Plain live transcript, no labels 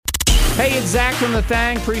Hey, it's Zach from The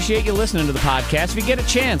Thang. Appreciate you listening to the podcast. If you get a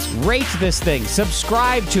chance, rate this thing,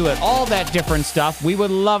 subscribe to it, all that different stuff. We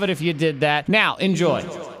would love it if you did that. Now, enjoy.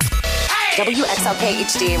 WXLK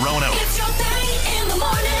HD. Rono. It's your thing in the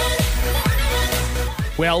morning.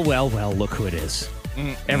 Well, look who it is.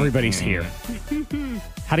 Everybody's here.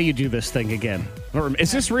 How do you do this thing again?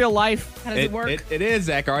 Is this real life? How does it work? It is,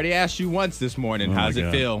 Zach. I already asked you once this morning. Oh, How does my it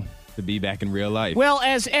God. feel to be back in real life? Well,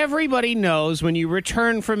 as everybody knows, when you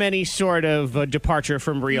return from any sort of departure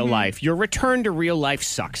from real life, your return to real life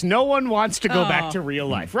sucks. No one wants to go back to real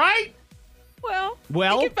life, right? Well,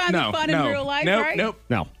 Well, you can find some fun in real life, nope, right? Nope.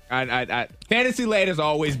 No. Fantasyland is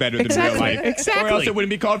always better than Exactly, real life. exactly. Or else it wouldn't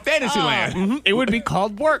be called Fantasyland. It would be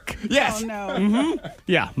called work. Yes. Oh, no.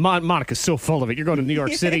 Yeah, Monica's so full of it. You're going to New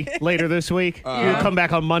York City later this week. You're going to come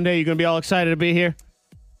back on Monday. You're going to be all excited to be here.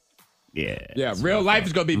 Yeah. Yeah, real life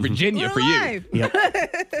is going to be Virginia Real for you. life.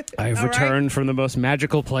 Yep. I've returned from the most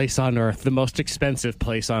magical place on earth, the most expensive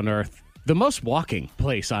place on earth, the most walking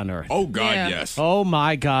place on earth. Oh, God, Yeah. yes. Oh,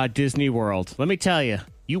 my God, Disney World. Let me tell you,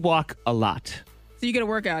 you walk a lot. So you get a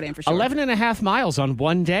workout in for sure. 11 and a half miles on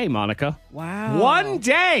one day, Monica. Wow. One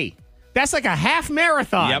day. That's like a half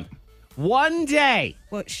marathon. Yep. One day.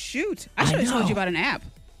 Well, shoot. I should have told know. you about an app.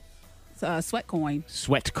 It's Sweat Coin.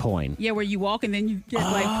 Sweat coin. Yeah, where you walk and then you get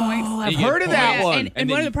like points. I've You get heard of that Yeah, one. And And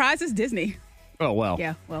one then of the prizes, Disney. Oh, well.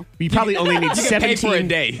 Yeah, well. You probably only need You can pay 17 for a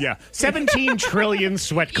day. Yeah, 17 trillion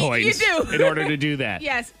sweat coins do. in order to do that.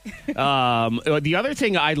 Yes. The other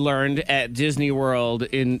thing I learned at Disney World,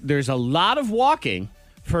 there's a lot of walking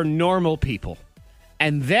for normal people,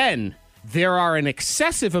 and then there are an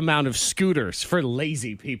excessive amount of scooters for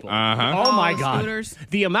lazy people. Uh-huh. Oh my Oh, God! scooters.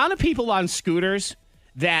 The amount of people on scooters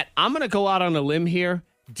that I'm going to go out on a limb here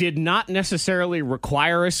did not necessarily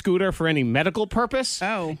require a scooter for any medical purpose.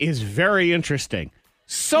 Oh. Is very interesting.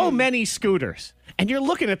 So many scooters. And you're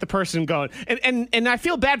looking at the person going, and I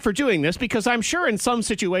feel bad for doing this because I'm sure in some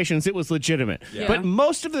situations it was legitimate. Yeah. But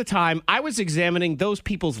most of the time I was examining those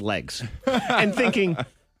people's legs and thinking,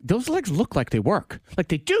 those legs look like they work. Like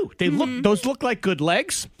they do. They those look like good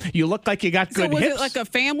legs. You look like you got So good was hips. it like a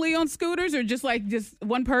family on scooters or just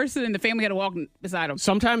one person and the family had to walk beside them?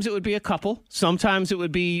 Sometimes it would be a couple. Sometimes it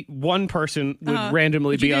would be one person would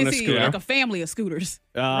randomly But you be on didn't a see, scooter. like a family of scooters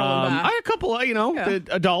rolling I by. had a couple, the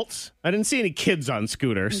adults. I didn't see any kids on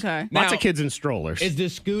scooters. Okay. Lots Now, of kids in strollers. Is the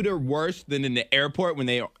scooter worse than in the airport when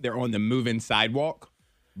they're on the moving sidewalk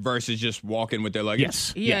versus just walking with their luggage?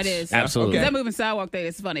 Yes. Yeah, yes, it is. Absolutely. Okay. That moving sidewalk thing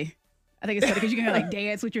is funny. I think it's funny because you can like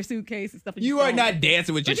dance with your suitcase and stuff. And You just are go. not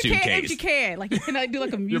dancing with your But you can, suitcase. if you can. Like, you can like, do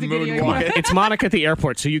like a music moonwalking. video. Come on. It's Monica at the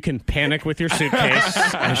airport, so you can panic with your suitcase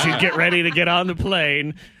as you get ready to get on the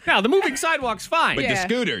plane. Now, the moving sidewalk's fine. But Yeah. the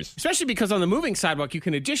scooters. Especially because on the moving sidewalk, you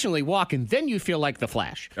can addially walk, and then you feel like the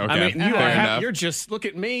Flash. Okay. I mean, Fair enough. you're just, look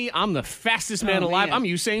at me. I'm the fastest man Oh, alive. man. I'm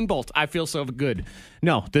Usain Bolt. I feel so good.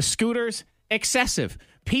 No, the scooters, excessive.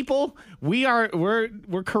 People, we're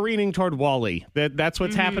careening toward Wall-E. That's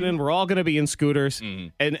what's happening. We're all going to be in scooters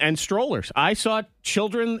and strollers. I saw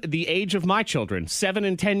children the age of my children, 7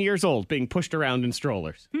 and 10 years old, being pushed around in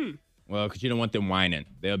strollers. Well, because you don't want them whining.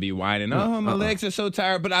 They'll be whining. Oh, my legs are so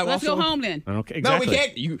tired, but I Let's also... go home then. Okay, No, exactly. we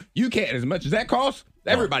can't. You can't. As much as that costs,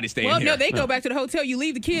 everybody's staying Well, here. no, they go back to the hotel. You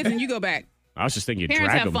leave the kids and you go back. I was just thinking, you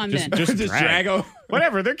Parents drag have them. fun just, then. just, Just drag 'em.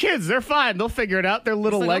 Whatever. They're kids. They're fine. They'll figure it out. Their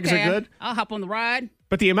little It's like, legs okay, are good. I'll hop on the ride.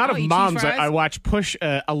 But the amount I'll of eat cheese moms fries. I watch push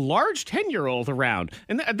a large 10-year-old around,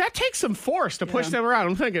 and that takes some force to push them around.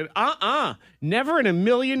 I'm thinking, never in a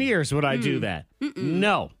million years would I do that.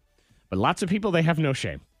 No. But lots of people, they have no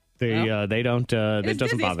shame. They don't. It It's doesn't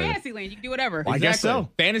Disney's bother them. Fantasyland. You can do whatever. I guess so.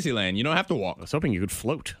 Fantasyland. You don't have to walk. I was hoping you could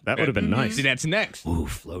float. That would have been nice. See, that's next. Ooh,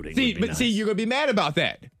 floating. See, would be but nice. see, you're gonna be mad about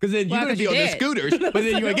that because then you're Well, gonna 'cause be you're on the dead. scooters, but then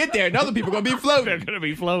you're gonna get there and other people are gonna be they're floating. going to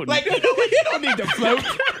be floating. Like, you don't need to float.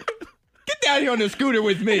 Get down here on the scooter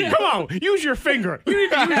with me. Come on, use your finger. You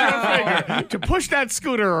need to use your finger to push that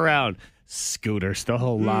scooter around. Scooters, the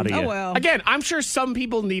whole lot of you. Oh, well. Again, I'm sure some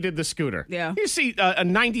people needed the scooter. Yeah. You see a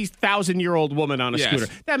 90,000-year-old woman on a Yes. scooter.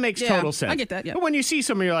 That makes Yeah, total sense. I get that, yeah. But when you see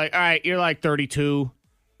someone, you're like, all right, you're like 32.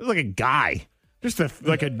 Look like a guy. Just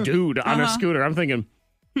like a dude on a scooter. I'm thinking,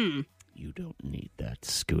 you don't need that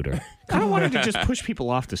scooter. I wanted to just push people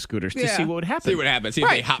off the scooters to Yeah. see what would happen. See what happens. See if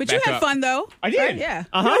they hop But back you had up. fun, though. I did. Right? Yeah.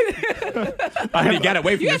 When you got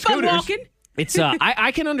away from You the had fun scooters. walking. It's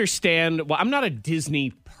I can understand. Well, I'm not a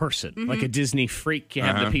Disney person, like a Disney freak. You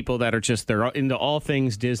have the people that are just they're into all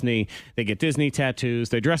things Disney. They get Disney tattoos.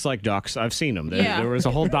 They dress like ducks. I've seen them. Yeah. There was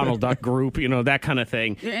a whole Donald Duck group, that kind of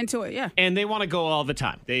thing. You're into it, yeah. And they want to go all the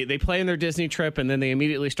time. They plan their Disney trip and then they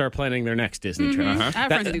immediately start planning their next Disney trip. I have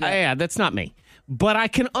friends that do that. Yeah, that's not me. But I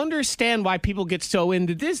can understand why people get so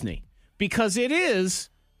into Disney. because it is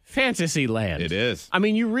fantasy land. It is. I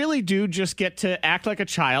mean, you really do just get to act like a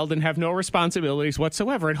child and have no responsibilities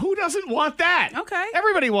whatsoever. And who doesn't want that? Okay.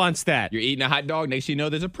 Everybody wants that. You're eating a hot dog. Next thing you know,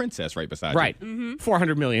 there's a princess right beside Right. you.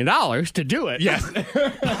 $400 million to do it. Yes.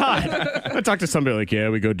 I talked to somebody like, yeah,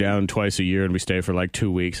 we go down twice a year and we stay for like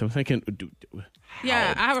 2 weeks. I'm thinking,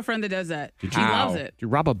 Yeah, I have a friend that does that. She How? loves it. did you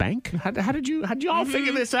rob a bank? How did you all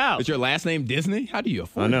figure this out? Is your last name Disney? How do you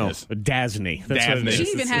afford I know. this? Dasney. That's what it Dasney. is. She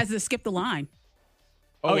even has to skip the line.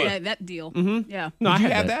 Oh, Yeah, that deal. Yeah. No, I Did you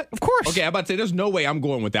had have that? Of course. Okay, I'm about to say, there's no way I'm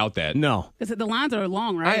going without that. No. Because the lines are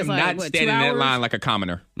long, right? I am It's like, not what, 2 standing in that hours? line like a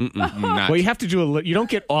commoner. I'm not. Well, you have to do you don't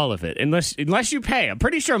get all of it unless you pay. I'm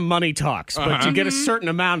pretty sure money talks, but you get a certain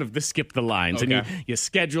amount of the skip the lines, and Okay. you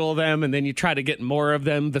schedule them, and then you try to get more of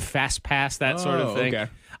them, the fast pass, that sort of Oh, thing.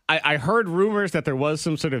 okay. I heard rumors that there was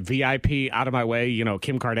some sort of VIP out of my way,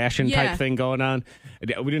 Kim Kardashian Yeah. type thing going on. We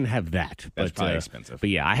didn't have that. That's but, probably expensive. But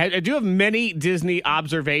yeah, I do have many Disney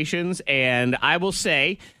observations, and I will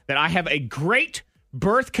say that I have a great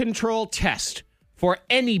birth control test for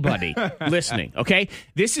anybody listening, okay?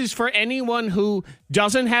 This is for anyone who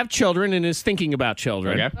doesn't have children and is thinking about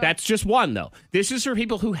children. Okay. That's just one, though. This is for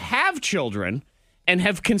people who have children and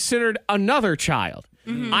have considered another child.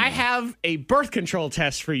 I have a birth control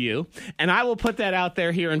test for you, and I will put that out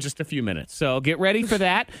there here in just a few minutes. So get ready for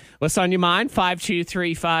that. What's on your mind?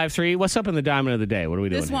 52353. What's up in the diamond of the day? What are we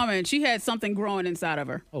doing This here? woman, she had something growing inside of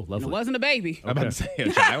her. Oh, lovely. And it wasn't a baby. I'm about to say a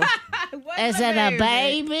child. Is it a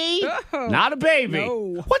baby? Oh. Not a baby.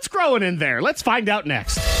 No. What's growing in there? Let's find out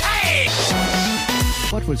next.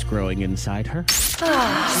 What was growing inside her?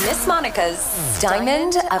 Miss Monica's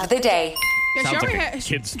Diamond of the Day. Yeah, she Sounds already like a had,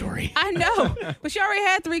 kid story. I know, but she already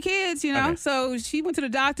had 3 kids, Okay. So she went to the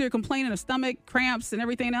doctor complaining of stomach cramps and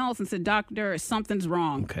everything else and said, doctor, something's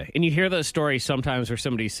wrong. Okay. And you hear those stories sometimes where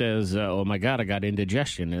somebody says, oh my God, I got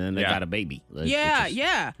indigestion, and then they Yeah. got a baby. Like, Yeah, it's just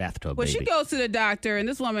yeah. Bathtub Well, baby. she goes to the doctor, and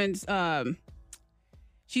this woman's,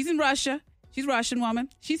 she's in Russia. She's a Russian woman.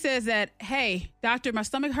 She says that, hey, doctor, my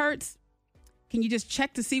stomach hurts. Can you just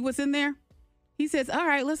check to see what's in there? He says, all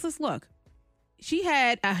right, let's look. She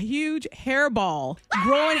had a huge hairball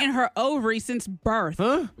growing in her ovary since birth.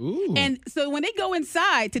 Huh? Ooh. And so when they go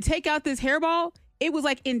inside to take out this hairball, it was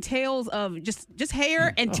like entails of just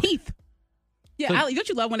hair and teeth. Yeah, Allie, don't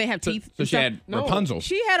you love when they have teeth? So and she stuff? had Rapunzel.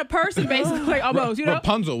 She had a person basically like almost,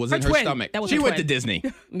 Rapunzel was Her in her twin. stomach. That was She her went twin. to Disney.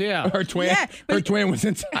 Yeah. Her twin. Yeah, but- her twin was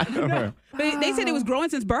inside of her. But they said it was growing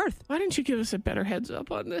since birth. Why didn't you give us a better heads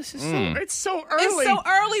up on this? It's so early. It's so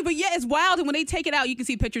early, but yeah, it's wild. And when they take it out, you can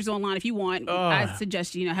see pictures online if you want. I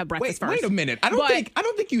suggest you have breakfast Wait first. a minute. I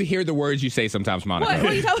don't think you hear the words you say sometimes, Monica. What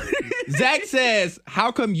are you talking? Zach says,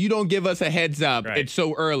 how come you don't give us a heads up? Right. It's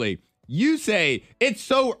so early. You say, it's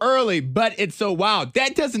so early, but it's so wild.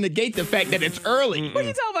 That doesn't negate the fact that it's early. What are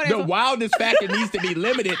you talking about? The Ansel? wildness factor needs to be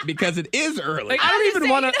limited because it is early. Like,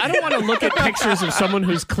 I don't want to look at pictures of someone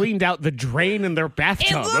who's cleaned out the drain in their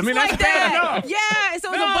bathtub. It looks I mean, like that's bad that. enough. Yeah, so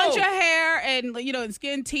it's No. a bunch of hair and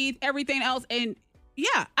skin, teeth, everything else, and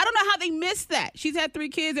yeah, I don't know how they missed that. She's had 3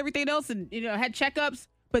 kids, everything else, and had checkups,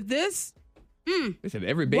 but this, They said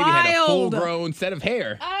every baby had a Wild. full-grown set of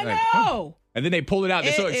hair. I Like, huh. know. And then they pull it out.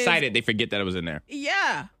 They're so It is- excited they forget that it was in there.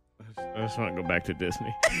 Yeah, I just want to go back to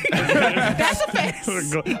Disney. that's a I fantasy.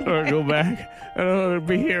 want to go back. I don't want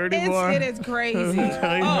to be here anymore. It is crazy.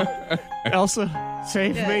 tell you. Oh, Elsa,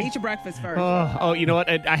 save yeah, me. eat your breakfast first. Oh, you know what?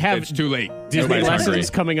 I have It's too late. Disney Nobody's lessons hungry.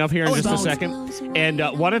 coming up here in just a don't. second. And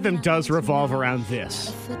one of them does revolve around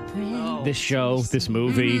this. This show, this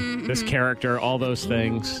movie, this character, all those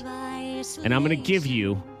things. And I'm going to give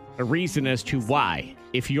you a reason as to why,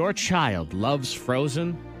 if your child loves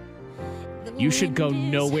Frozen, you should go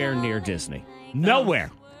nowhere near Disney.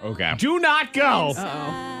 Nowhere. Okay. Do not go.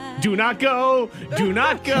 Do not go. Do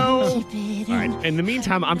not go. All right. In the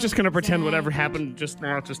meantime, I'm just going to pretend whatever happened just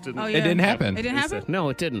now just didn't. Oh, It didn't happen. It didn't happen? No,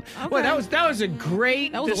 it didn't. Okay. Well, that was a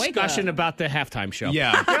great That was a wake discussion up. about the halftime show.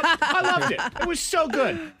 Yeah. Yep, I loved it. It was so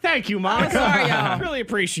good. Thank you, Monica. sorry, y'all. Really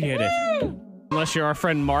appreciate it. Unless you're our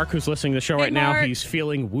friend Mark, who's listening to the show right now, Mark. he's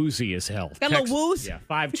feeling woozy as hell. Got a little woos? Yeah,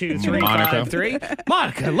 52353.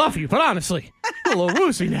 Monica, I love you, but honestly, I'm a little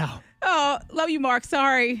woozy now. Oh, love you, Mark.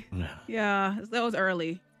 Sorry. Yeah, that was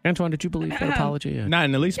early. Antoine, did you believe that apology? Not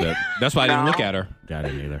in the least bit. That's why I didn't look at her. I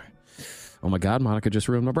didn't either. Oh my God, Monica just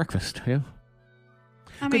ruined my breakfast. Yeah.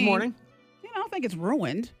 Good morning. I don't think it's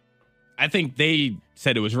ruined. I think they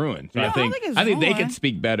said it was ruined. So No, I think I think it's they ruined. could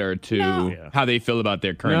speak better to No. how they feel about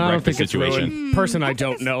their current No, I don't breakfast think it's situation. ruined. Person I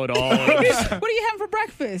don't know at all. What are you having for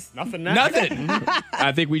breakfast? Nothing. Nothing.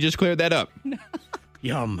 I think we just cleared that up.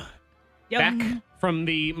 Yum. Yum. Back from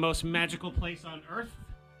the most magical place on earth,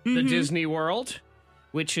 the Disney World.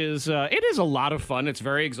 which is it is a lot of fun. It's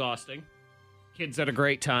very exhausting. Kids had a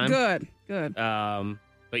great time. Good.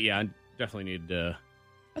 But yeah, I definitely need. Are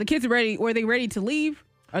the kids ready? Were they ready to leave?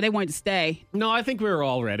 Or they wanted to stay? No, I think we were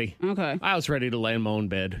all ready. Okay. I was ready to lay in my own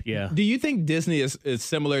bed. Yeah. Do you think Disney is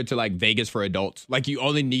similar to like Vegas for adults? Like you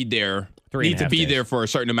only need to 3.5 be days. there for a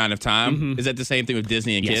certain amount of time. Mm-hmm. Is that the same thing with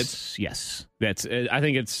Disney and kids? Yes. That's. I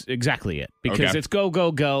think it's exactly it because Okay. it's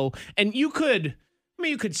go, and you could. I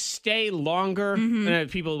mean, you could stay longer. And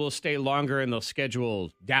people will stay longer, and they'll schedule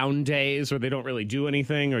down days, or they don't really do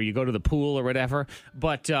anything, or you go to the pool or whatever.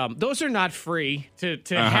 But those are not free to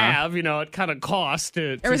have. You know, it kind of costs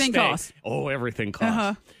to Everything stay. costs. Oh, everything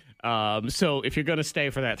costs. So if you're going to stay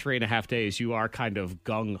for that 3.5 days, you are kind of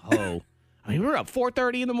gung ho. I mean, we were up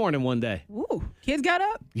 4:30 in the morning one day. Ooh, kids got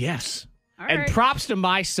up? Yes. All And right. props to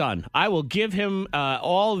my son. I will give him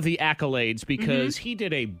all of the accolades because he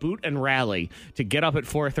did a boot and rally to get up at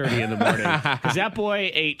 4:30 in the morning. Because that boy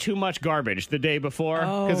ate too much garbage the day before.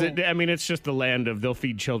 Because it's just the land of they'll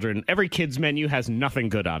feed children. Every kid's menu has nothing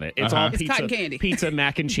good on it. It's all It's pizza, cotton candy. pizza,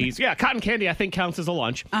 mac and cheese. Yeah, cotton candy I think counts as a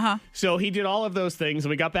lunch. So he did all of those things, and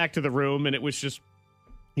we got back to the room, and it was just.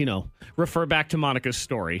 Refer back to Monica's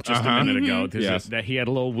story just a minute ago. Yes. That he had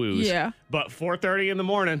a little wooze. Yeah. But 4:30 in the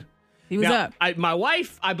morning. He was Now, up. my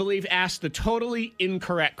wife, I believe, asked the totally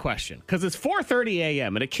incorrect question because it's 4:30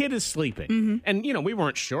 a.m. and a kid is sleeping. And, we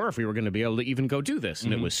weren't sure if we were going to be able to even go do this.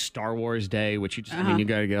 And it was Star Wars Day, which you got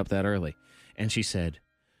to get up that early. And she said,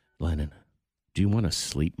 Lennon, do you want to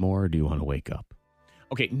sleep more or do you want to wake up?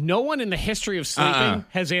 Okay, no one in the history of sleeping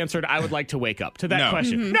has answered, I would like to wake up to that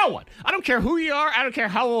question. No one. I don't care who you are. I don't care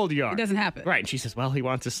how old you are. It doesn't happen. Right. And she says, well, he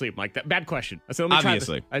wants to sleep. I'm like, that bad question. I said,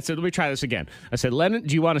 Obviously. let me try this again. I said, Lennon,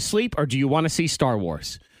 do you want to sleep or do you want to see Star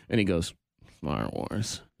Wars? And he goes, Star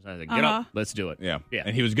Wars. So I said, get up. Let's do it. Yeah. Yeah.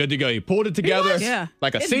 And he was good to go. He pulled it together was. Yeah.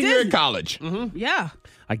 like a It's senior Disney. in college. Yeah.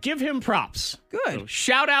 I give him props. Good. So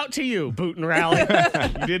shout out to you, Boot and Rally.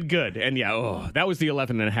 You did good. And that was the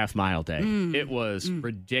 11.5-mile day. It was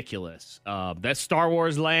ridiculous. That Star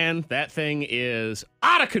Wars land, that thing is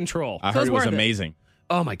out of control. I So heard it's it was worth it. amazing.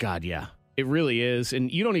 Oh my God, yeah. It really is.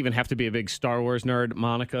 And you don't even have to be a big Star Wars nerd,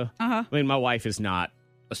 Monica. I mean, my wife is not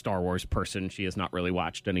a Star Wars person. She has not really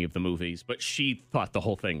watched any of the movies, but she thought the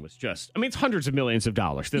whole thing was it's hundreds of millions of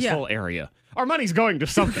dollars, this whole area. Our money's going to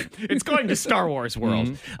something. It's going to Star Wars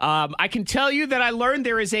world. I can tell you that I learned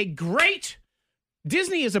there is a great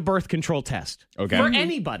Disney is a birth control test Okay. for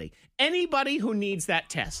anybody who needs that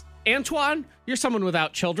test. Antoine, you're someone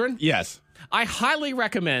without children. Yes. I highly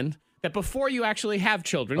recommend that before you actually have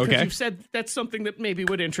children, because Okay. you've said that's something that maybe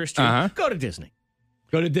would interest you, go to Disney.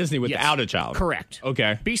 Go to Disney Yes. without a child. Correct.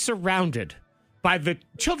 Okay. Be surrounded by the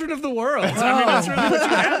children of the world. I mean, that's really what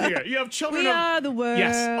you have here. You have children We of... are the world.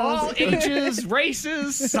 Yes, all ages,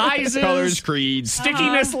 races, sizes, Colors, creeds,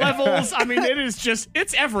 stickiness levels. I mean,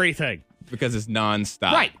 it's everything. because it's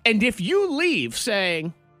nonstop. Right. And if you leave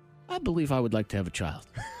saying, I believe I would like to have a child.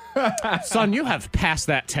 Son, you have passed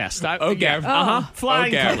that test. Okay.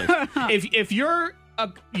 Flying Okay. colors. If you're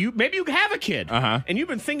maybe you have a kid and you've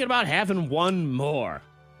been thinking about having one more.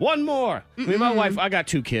 I mean, my wife, I got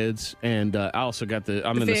 2 kids, and I also got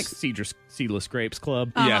I'm in the Seedless Grapes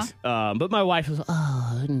Club. Yes. But my wife was,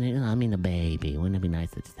 I mean, a baby. Wouldn't it be nice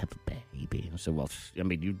to just have a baby? I said, well, I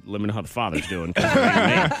mean, you let me know how the father's doing.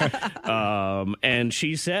 'Cause and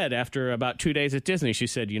she said, after about 2 days at Disney, she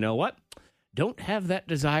said, you know what? Don't have that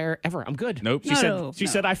desire ever. I'm good. Nope. She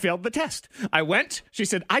said, I failed the test. I went. She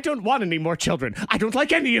said, I don't want any more children. I don't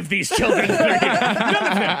like any of these children. None of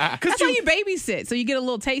them. That's why you babysit. So you get a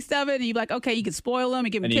little taste of it, and you're like, okay, you can spoil them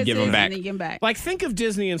and give them And you kisses, give 'em back. and then you give them back. Like, think of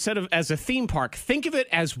Disney instead of as a theme park. Think of it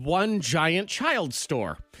as one giant child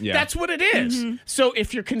store. Yeah. That's what it is. So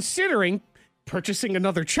if you're considering purchasing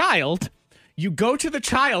another child, you go to the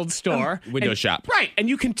child store. Window shop. Right. And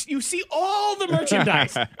you see all the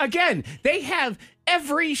merchandise. Again, they have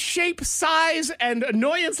every shape, size, and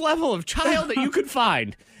annoyance level of child that you could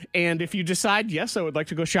find. And if you decide, yes, I would like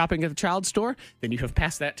to go shopping at the child store, then you have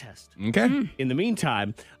passed that test. Okay. In the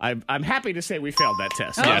meantime, I'm happy to say we failed that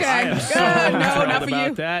test. Okay. Yes, I am Good. so No, thrilled not for about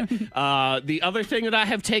you. that. The other thing that I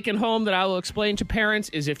have taken home that I will explain to parents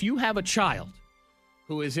is if you have a child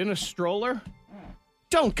who is in a stroller,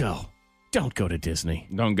 don't go. Don't go to Disney.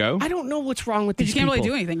 Don't go. I don't know what's wrong with these you can't really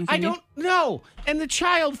people. do anything, I can you? don't know. And the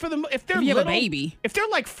child, if they're If you have a little, baby. if they're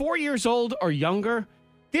like 4 years old or younger,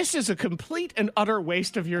 this is a complete and utter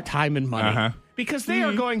waste of your time and money because they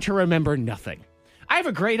are going to remember nothing. I have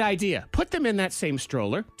a great idea. Put them in that same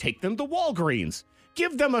stroller. Take them to Walgreens.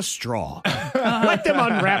 Give them a straw. Let them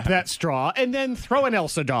unwrap that straw and then throw an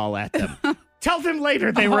Elsa doll at them. Tell them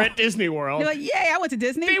later they were at Disney World. You're like, yay, I went to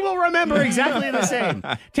Disney. They will remember exactly the same.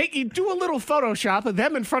 Do a little Photoshop of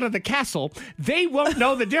them in front of the castle. They won't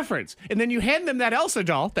know the difference. And then you hand them that Elsa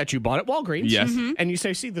doll that you bought at Walgreens. Yes. And you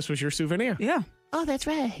say, see, this was your souvenir. Yeah. Oh, that's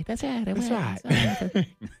right. That's right.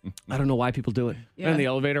 I don't know why people do it. Yeah. We're in the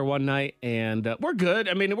elevator one night, and we're good.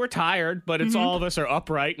 I mean, we're tired, but it's all of us are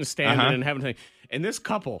upright and standing and having. And this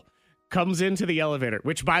couple comes into the elevator,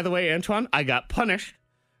 which, by the way, Antoine, I got punished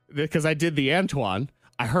because I did the Antoine.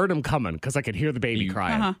 I heard him coming because I could hear the baby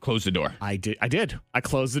crying. Close the door. I did. I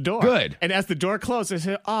closed the door. Good. And as the door closed, I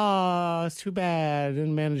said, "Oh, it's too bad.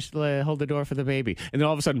 Didn't manage to hold the door for the baby." And then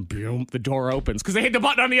all of a sudden, boom, the door opens because they hit the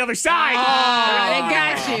button on the other side. They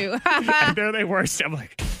got you. And there they were. So I'm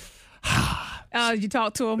like, Did you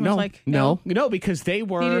talk to him? no, Like, no, because they He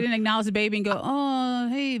were. didn't acknowledge the baby and go, oh,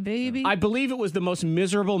 hey, baby. I believe it was the most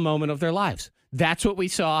miserable moment of their lives. That's what we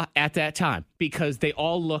saw at that time because they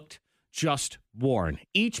all looked just worn.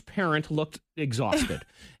 Each parent looked exhausted.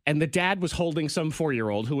 And the dad was holding some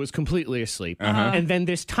 4-year-old who was completely asleep. And then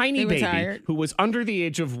this tiny They were baby tired. who was under the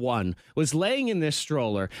age of 1 was laying in this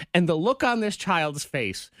stroller. And the look on this child's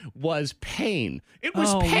face was pain. It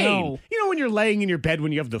was pain. no. You know when you're laying in your bed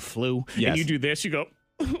when you have the flu Yes. and you do this, you go...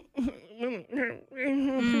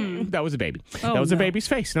 That was a baby. Oh, that was a no. baby's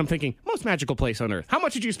face. And I'm thinking, most magical place on earth. How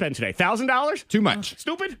much did you spend today? $1,000? Too much.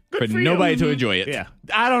 Stupid? Good For for you. nobody to enjoy it. Yeah.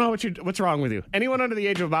 I don't know what's wrong with you. Anyone under the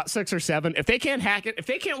age of about 6 or 7, if they can't hack it, if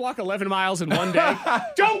they can't walk 11 miles in one day,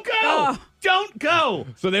 don't go. Don't go.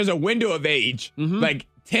 So there's a window of age, like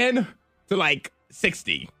 10 to like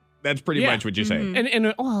 60. That's pretty Yeah. much what you're saying.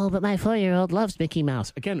 And oh, but my 4-year-old loves Mickey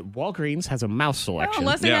Mouse. Again, Walgreens has a mouse Well, selection.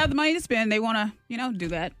 unless they Yeah. have the money to spend, they want to, do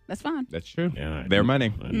that. That's fine. That's true. Yeah, Their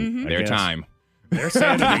money, I their guess. time. Their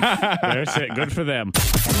sanity. Good for them.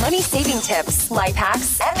 Money saving tips, life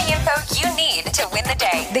hacks, and the info you need to win the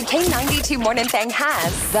day. The K92 Morning Thing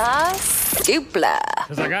has the Dupla.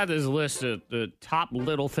 Because I got this list of the top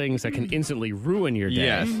little things that can instantly ruin your day.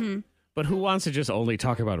 Yes. But who wants to just only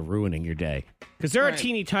talk about ruining your day? Because there are Right.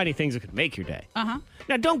 teeny tiny things that could make your day. Uh-huh.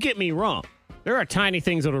 Now, don't get me wrong. There are tiny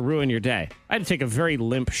things that will ruin your day. I had to take a very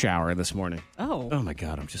limp shower this morning. Oh. Oh, my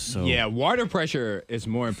God. I'm just so... Yeah, water pressure is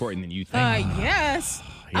more important than you think. Yes.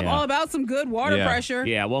 I'm Yeah. all about some good water Yeah. pressure.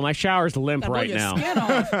 Yeah, well, my shower's limp Gotta blow right your now. skin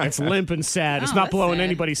off. It's limp and sad. It's Oh, not that's blowing sad.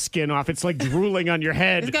 anybody's skin off. It's like drooling on your It's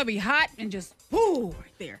head. got to be hot and just, whoo, right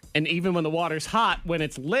there. And even when the water's hot, when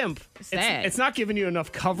it's limp, sad. it's not giving you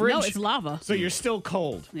enough coverage. No, it's lava. So you're still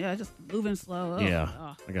cold. Yeah, just moving slow. Oh, Yeah.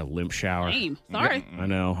 Oh, I got a limp shower. lame. Sorry. I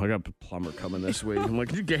know. I got a plumber coming this week. I'm like,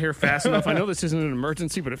 could you get here fast enough? I know this isn't an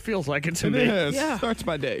emergency, but it feels like it to me. Yeah. Starts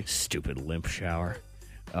my day. Stupid limp shower.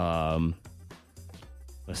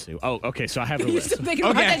 Let's see. Oh, okay. So I have a You list. still thinking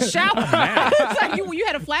about that shower? It's like you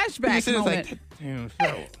had a flashback It's moment. like,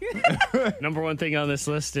 damn, Number one thing on this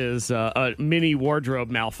list is a mini wardrobe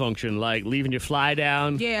malfunction, like leaving your fly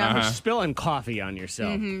down. Yeah. Or spilling coffee on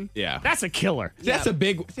yourself. yeah. That's a killer. See, that's a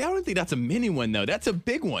big. See, I don't think that's a mini one though. That's a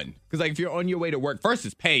big one because like if you're on your way to work, first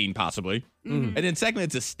it's pain possibly, and then secondly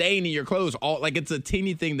it's a stain in your clothes. All like it's a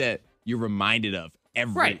teeny thing that you're reminded of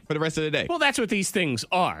for the rest of the day. Well, that's what these things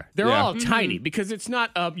are. They're Yeah. all tiny because it's not,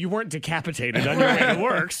 you weren't decapitated on your way to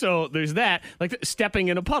work. So there's that, like stepping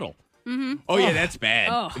in a puddle. oh yeah, that's bad.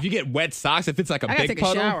 Oh. If you get wet socks, if it's like a I gotta big take a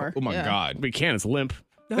puddle, shower. oh my Yeah. god, We can, it's limp.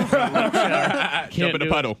 jump in the do it.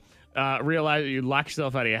 puddle. Realize you lock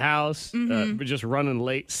yourself out of your house, just running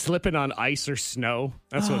late, slipping on ice or snow.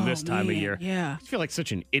 That's what this time of man, year. yeah. I feel like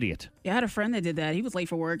such an idiot. Yeah, I had a friend that did that. He was late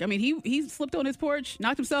for work. I mean, he slipped on his porch,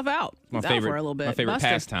 knocked himself out. My He's out favorite, for a little bit. my favorite Buster.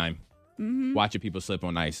 pastime. Watching people slip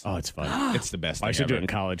on ice. Oh, it's fun. It's the best. I thing used to do it ever. in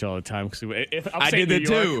college all the time. Cause if I upstate did New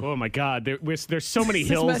that York, too. Oh my God, there's so many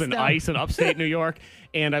hills messed and up. ice in upstate New York,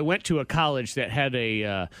 and I went to a college that had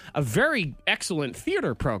a very excellent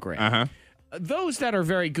theater program. Those that are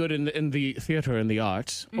very good in the theater and the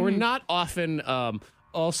arts are not often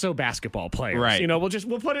also basketball players. Right. You know,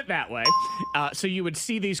 we'll put it that way. So you would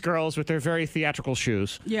see these girls with their very theatrical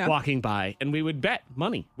shoes Yeah. walking by, and we would bet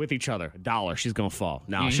money with each other. $1, she's gonna fall.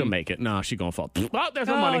 No, she'll make it. No, she's gonna fall. Oh, there's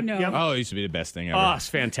no Oh, money. no. Yep. Oh, it used to be the best thing ever. Oh, it's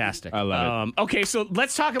fantastic. I love it. Okay, so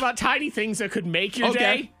let's talk about tiny things that could make your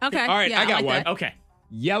day. Okay. All right, yeah, I got like one. that. Okay.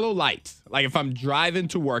 Yellow lights. Like if I'm driving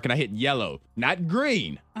to work and I hit yellow, not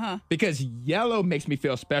green, Because yellow makes me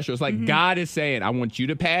feel special. It's like God is saying, I want you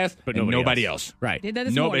to pass, but nobody else. Right. Did that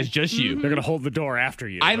this No, morning. it's just you. They're going to hold the door after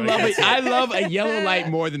you. I love it. I love a yellow light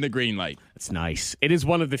more than the green light. It's nice. It is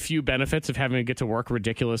one of the few benefits of having to get to work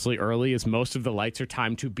ridiculously early is most of the lights are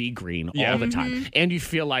timed to be green all the time. And you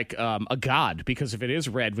feel like a god because if it is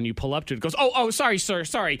red, when you pull up to it, it goes, oh, sorry, sir,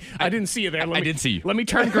 sorry. I didn't see you there. I didn't see you. Let me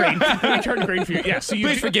turn green. Let me turn green for you. Yeah, so you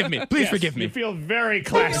Please forgive me. Please forgive me. You feel very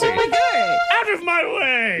classy. Good. Out of my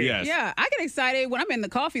way. Yes. Yeah, I get excited when I'm in the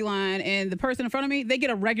coffee line and the person in front of me, they get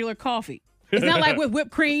a regular coffee. It's not like with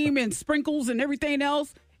whipped cream and sprinkles and everything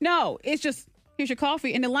else. No, it's just, here's your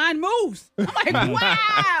coffee, and the line moves. I'm like,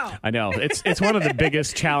 wow. I know. It's one of the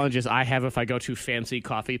biggest challenges I have if I go to fancy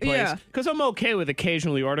coffee place. Yeah. Because I'm okay with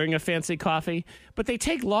occasionally ordering a fancy coffee, but they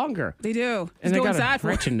take longer. They do. And Just they go got inside to for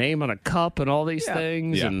write it. your name on a cup and all these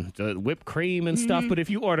things Yeah. and whipped cream and stuff. But if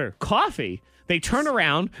you order coffee, they turn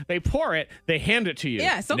around, they pour it, they hand it to you.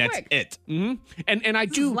 Yeah, so And that's quick. it. And I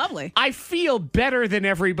do. is lovely. I feel better than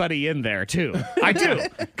everybody in there, too. I do.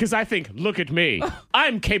 Because I think, look at me.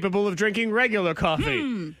 I'm capable of drinking regular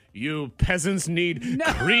coffee. You peasants need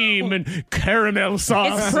cream and caramel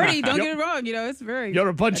sauce. It's pretty. Don't get it wrong. You know, it's very. You're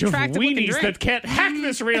a bunch of attractive looking weenies drink. that can't hack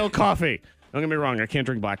this real coffee. Don't get me wrong. I can't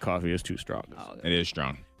drink black coffee. It's too strong. It is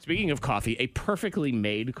strong. Speaking of coffee, a perfectly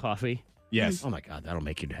made coffee. Yes. Oh, my God. That'll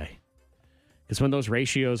make your day. Because when those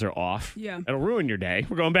ratios are off, Yeah. it'll ruin your day.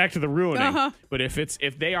 We're going back to the ruining. Uh-huh. But if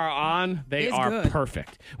they are on, they It's are good.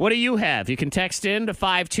 perfect. What do you have? You can text in to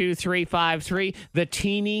 52353, the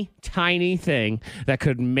teeny tiny thing that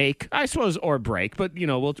could make, I suppose, or break. But,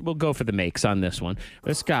 we'll go for the makes on this one.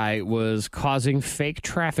 This guy was causing fake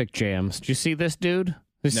traffic jams. Did you see this dude?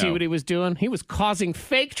 Did you see No. what he was doing? He was causing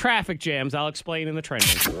fake traffic jams. I'll explain in the trending.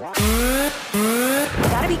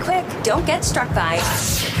 Gotta be quick. Don't get struck by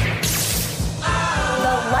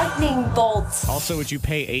the lightning bolt. Also, would you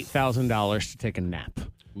pay $8,000 to take a nap?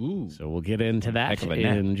 Ooh. So we'll get into that Heck of a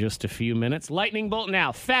nap. in just a few minutes. Lightning bolt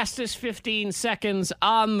now. Fastest 15 seconds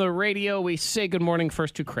on the radio. We say good morning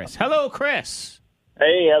first to Chris. Hello, Chris.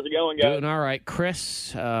 Hey, how's it going, guys? Doing all right.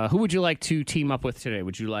 Chris, who would you like to team up with today?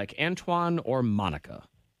 Would you like Antoine or Monica?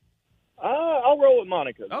 I'll roll with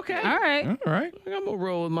Monica. Okay. All right. All right. I'm going to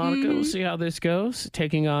roll with Monica. We'll see how this goes.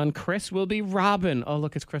 Taking on Chris will be Robin. Oh,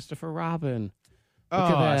 look, it's Christopher Robin. Look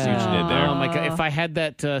at I see what you did there. Oh, my God. If I had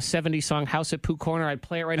that 70s song House at Pooh Corner, I'd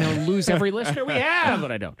play it right now and lose every listener we have,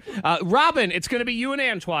 but I don't. Robin, it's going to be you and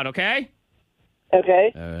Antoine, okay?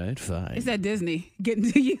 Okay. All right, fine. It's at Disney getting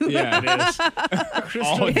to you. Yeah, it is.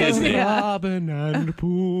 All Disney. Robin and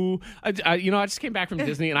Pooh. I just came back from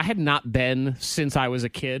Disney, and I had not been since I was a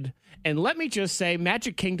kid. And let me just say,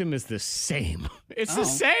 Magic Kingdom is the same. It's the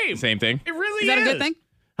same. Same thing. It really Is that a good thing?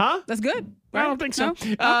 Huh? That's good. I don't think so.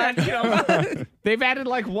 No? Okay. They've added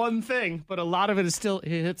like one thing, but a lot of it is still,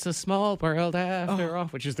 it's a small world after all,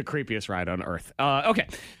 which is the creepiest ride on earth. Okay,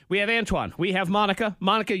 we have Antoine. We have Monica.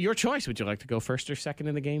 Monica, your choice. Would you like to go first or second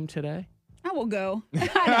in the game today? I will go.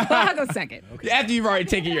 I'll go second. After you've already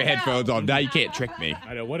taken your headphones off, now you can't trick me.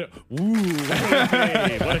 I know. What a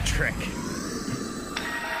trick.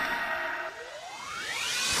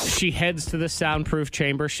 She heads to the soundproof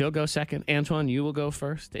chamber. She'll go second. Antoine, you will go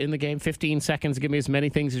first in the game. 15 seconds. Give me as many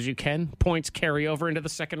things as you can. Points carry over into the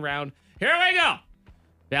second round. Here we go.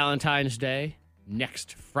 Valentine's Day,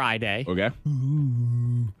 next Friday. Okay.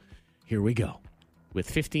 Here we go. With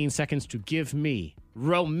 15 seconds to give me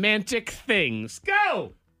romantic things.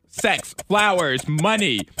 Go! Sex, flowers,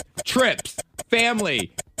 money, trips,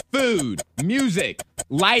 family, food, music,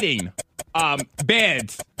 lighting,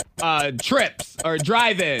 beds, trips or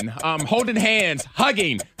drive-in, holding hands,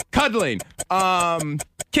 hugging, cuddling,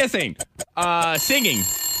 kissing, singing.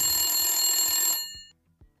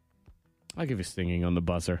 I'll give you singing on the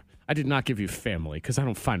buzzer. I did not give you family because I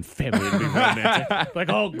don't find family to be romantic. Like,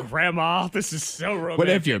 oh, grandma, this is so romantic. What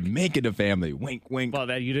if you're making a family? Wink, wink. Well,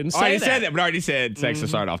 that you didn't I say already that. said that, but I already said sex to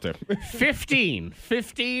start off there. 15.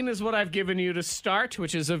 15 is what I've given you to start,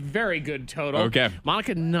 which is a very good total. Okay.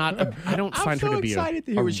 Monica, I don't I'm find so her to be excited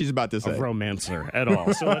to hear what she's about to a say. romancer at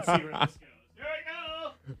all. So let's see where this goes. Here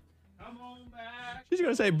we go. Come on back. She's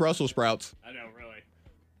going to say Brussels sprouts. I know, really.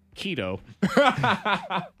 Keto.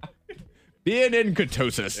 Being in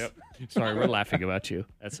ketosis. Yep. Sorry, we're laughing about you.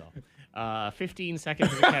 That's all. 15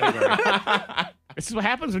 seconds in the category. This is what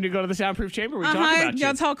happens when you go to the soundproof chamber. We talk about Y'all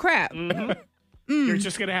you. talk crap. You're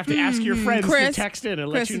just going to have to ask your friends Chris, to text in and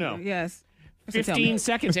let Chris, you know. Yes. Chris, tell 15 me.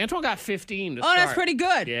 seconds. Antoine got 15 to Oh, that's start. pretty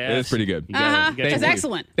good. Yes. It is pretty good. You gotta- you gotta That's do it.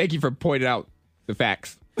 excellent. Thank you for pointing out the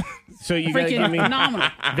facts. So you got to Freaking give me phenomenal.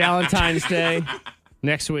 Valentine's Day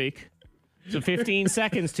next week. So 15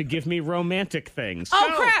 seconds to give me romantic things. Oh,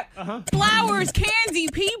 Go. crap. Flowers, candy,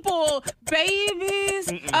 people,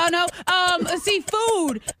 babies. Oh, no. Let's see.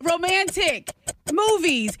 Food, romantic,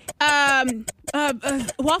 movies,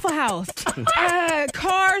 Waffle House.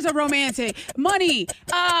 Cars are romantic. Money,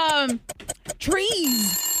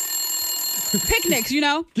 trees. Picnics, you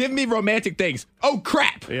know? Give me romantic things. Oh,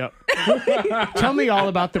 crap. Yep. Tell me all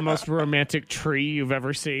about the most romantic tree you've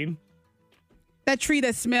ever seen. That tree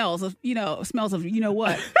that smells of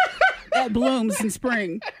what? That blooms in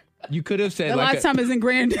spring. You could have said The last time is in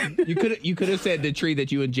Grandin. you could have said the tree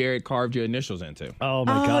that you and Jared carved your initials into. Oh,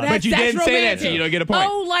 my God. But you didn't say that, romantic. so you don't get a point.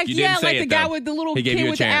 Oh, like, You didn't say like it, the guy though. with the little He gave kid you a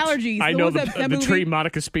with the chance. allergies. I What know was the that movie? tree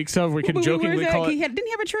Monica speaks of. We can Where jokingly is that? call it Didn't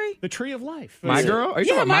he have a tree? the tree of life. My girl? Are you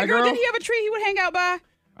Yeah, talking about my girl. Didn't he have a tree he would hang out by?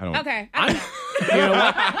 I don't. Okay. You know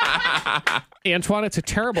what? Antoine, it's a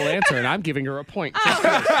terrible answer, and I'm giving her a point. Just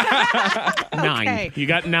 9. Okay. You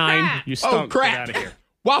got 9. You Oh, stunk. Get crap. out of here.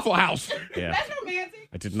 Waffle House. Yeah. That's romantic.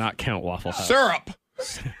 I did not count Waffle House. Syrup.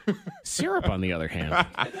 Syrup, on the other hand.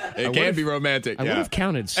 It can be romantic. I would Yeah. have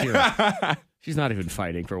counted syrup. She's not even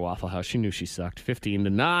fighting for Waffle House. She knew she sucked.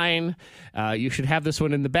 15-9. You should have this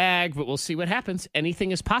one in the bag, but we'll see what happens.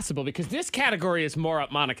 Anything is possible because this category is more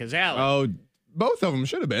up Monica's alley. Oh, both of them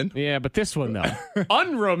should have been. Yeah, but this one, though.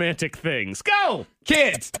 Unromantic things. Go!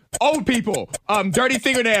 Kids, old people, dirty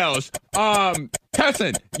fingernails,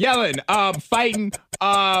 cussing, yelling, fighting,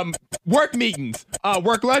 work meetings,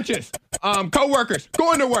 work lunches, co-workers,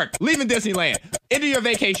 going to work, leaving Disneyland, end of your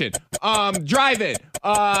vacation, driving,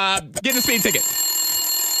 getting a speed ticket.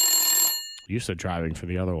 You said driving for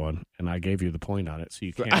the other one, and I gave you the point on it, so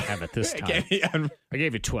you can't have it this time. I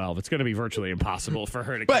gave you 12. It's going to be virtually impossible for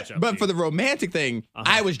her to catch up. But to for you. the romantic thing,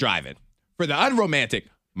 I was driving. For the unromantic,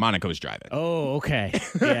 Monica was driving. Oh, okay.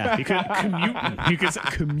 Yeah, you could commuting. You could say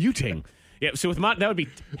commuting. Yeah, so with that would be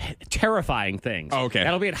terrifying things. Oh, okay.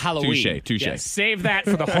 That'll be at Halloween. Touche. Yeah, save that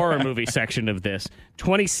for the horror movie section of this.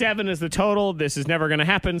 27 is the total. This is never going to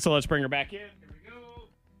happen, so let's bring her back in. Here we go.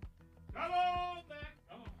 Come on back.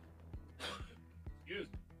 Come on. Excuse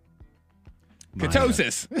me.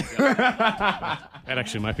 Ketosis. That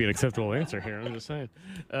actually might be an acceptable answer here. I'm just saying.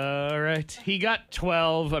 All right. He got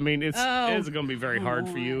 12. I mean, it's going to be very hard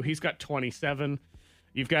for you. He's got 27.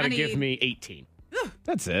 You've got to give me 18.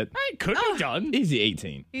 That's it. It could be done. Easy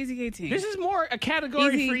 18. Easy 18. This is more a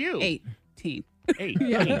category Easy for you. 18.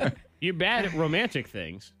 18. You're bad at romantic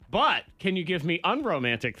things, but can you give me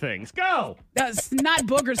unromantic things? Go. Snot,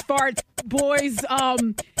 boogers, farts, boys,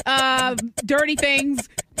 dirty things,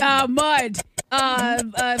 mud,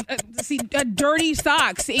 dirty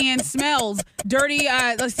socks and smells, dirty,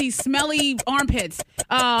 smelly armpits,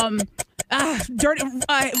 dirty,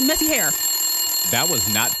 messy hair. That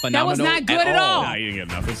was not That phenomenal. was not good at all. No, you didn't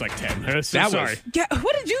get enough. It's like 10. I'm so That sorry. was- Yeah,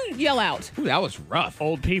 what did you yell out? Ooh, that was rough.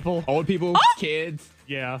 Old people. Old people, kids,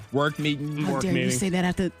 Yeah. work meetings. Work meeting. that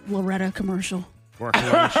at the Loretta commercial? Work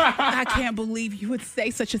lunch. I can't believe you would say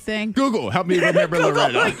such a thing. Google, help me remember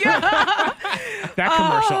Loretta. That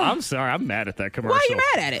commercial. I'm sorry. I'm mad at that commercial. Why are you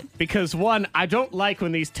mad at it? Because, one, I don't like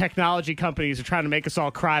when these technology companies are trying to make us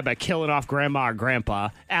all cry by killing off grandma or grandpa.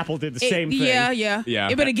 Apple did the same thing. Yeah. Yeah.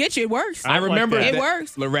 It better get you. It works. I remember like that. It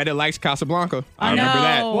works. Loretta likes Casablanca. I I remember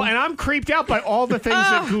that. know. Well, and I'm creeped out by all the things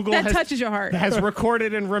that Google that touches your heart. has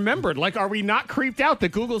recorded and remembered. Like, are we not creeped out that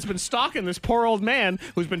Google's been stalking this poor old man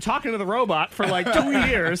who's been talking to the robot for like 2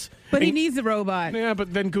 years? But he And- needs the robot. Yeah,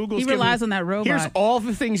 but then Google's He giving- relies on that robot. Here's all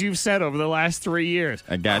the things you've said over the last 3 years.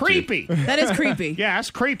 I got you. Creepy. That is creepy. Yeah, that's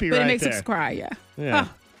creepy But right it makes there. us cry, yeah. Yeah.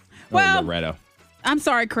 Oh. Well, Loretta. I'm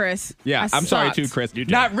sorry, Chris. Yeah, I I'm sorry sucked. too, Chris. You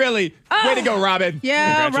did. Not really. Way to go, Robin.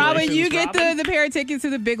 Yeah, Robin, you Congratulations, get Robin. the pair of tickets to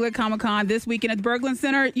the Big Lit Comic Con this weekend at the Berglund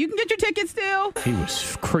Center. You can get your tickets still. He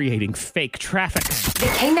was creating fake traffic. The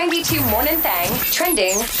K92 Morning Thang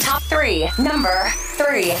trending top 3. Number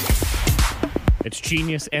 3. It's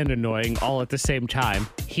genius and annoying all at the same time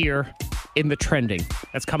here in the trending.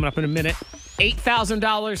 That's coming up in a minute.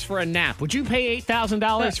 $8,000 for a nap. Would you pay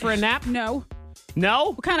 $8,000 for a nap? No.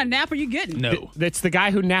 No? What kind of nap are you getting? No. That's the guy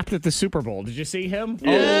who napped at the Super Bowl. Did you see him? Oh,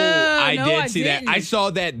 I no, did I see didn't. that. I saw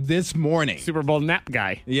that this morning. Super Bowl nap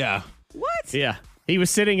guy. Yeah. What? Yeah. He was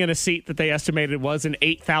sitting in a seat that they estimated was an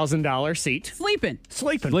 $8,000 seat. Sleeping.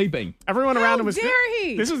 Sleeping. Everyone How around him was. dare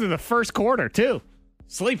he? This was in the first quarter, too.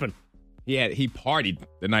 Sleeping. He partied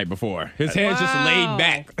the night before. His hands just laid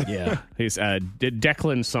back. Yeah. He's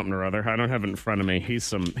Declan something or other. I don't have it in front of me.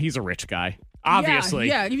 He's a rich guy. obviously.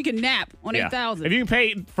 Yeah, you can nap on 8,000. If you can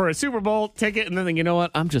pay for a Super Bowl ticket and then think, you know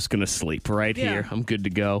what, I'm just going to sleep right here. I'm good to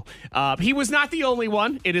go. He was not the only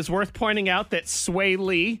one. It is worth pointing out that Sway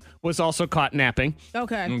Lee was also caught napping.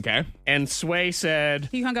 Okay. And Sway said...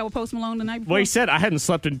 He hung out with Post Malone the night before? Well, he said, I hadn't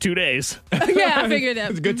slept in 2 days. Yeah, I figured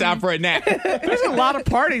that. It's a good time for a nap. There's a lot of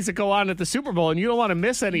parties that go on at the Super Bowl, and you don't want to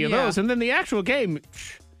miss any of those. And then the actual game...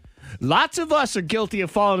 Lots of us are guilty of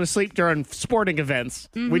falling asleep during sporting events.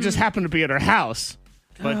 We just happen to be at our house.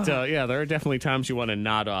 But, yeah, there are definitely times you want to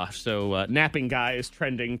nod off. So, napping guy is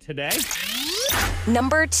trending today.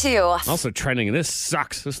 Number 2. Also trending, and this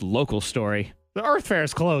sucks, this local story. The Earth Fair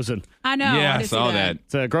is closing. I know. Yeah, I did see saw that.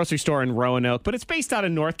 It's a grocery store in Roanoke, but it's based out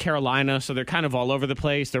of North Carolina, so they're kind of all over the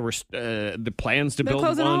place. There were the plans to build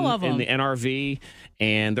closing all of one in them. the NRV,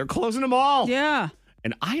 and they're closing them all. Yeah.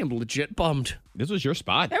 And I am legit bummed. This was your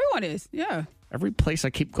spot. Everyone is. Yeah. Every place I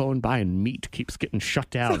keep going by and meat keeps getting shut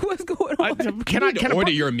down. What's going on? Can I order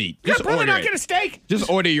your meat? Can I Just probably order not it. get a steak? Just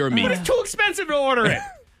order your meat. But it's too expensive to order it.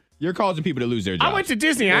 You're causing people to lose their jobs. I went to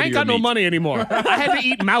Disney. I Order ain't your got no meat. money anymore. I had to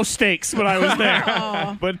eat mouse steaks when I was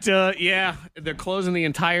there. But, yeah, they're closing the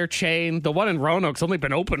entire chain. The one in Roanoke's only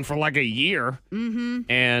been open for like a year.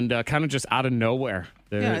 Mm-hmm. And kind of just out of nowhere.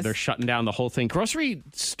 They're shutting down the whole thing. Grocery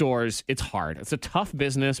stores, it's hard. It's a tough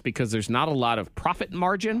business because there's not a lot of profit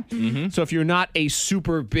margin. Mm-hmm. So if you're not a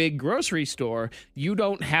super big grocery store, you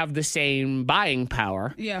don't have the same buying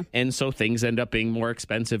power. Yeah. And so things end up being more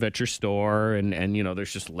expensive at your store. And you know,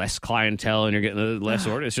 there's just less clientele and you're getting less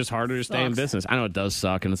orders. It's just harder to stay in business. I know it does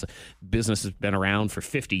suck. And business has been around for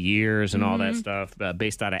 50 years and all that stuff,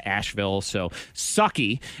 based out of Asheville. So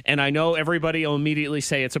sucky. And I know everybody will immediately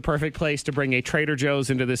say it's a perfect place to bring a Trader Joe's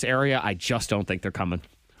into this area. I just don't think they're coming.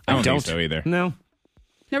 I don't think so either. No.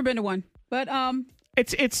 Never been to one. But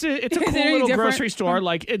It's a cool it any little different? grocery store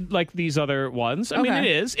like these other ones. I mean, Okay.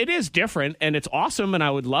 it is different and it's awesome and I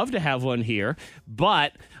would love to have one here,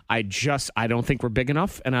 but I don't think we're big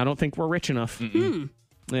enough and I don't think we're rich enough.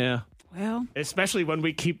 Yeah. well, Especially when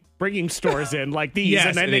we keep bringing stores in like these Yes,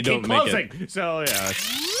 and then and they they keep don't make closing. So,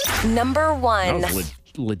 yeah. Number I 1. was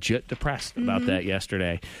legit depressed about that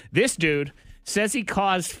yesterday. This dude says he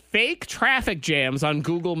caused fake traffic jams on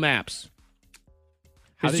Google Maps.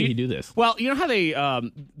 How did he do this? Well, you know how they,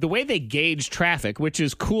 the way they gauge traffic, which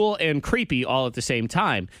is cool and creepy all at the same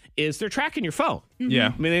time, is they're tracking your phone.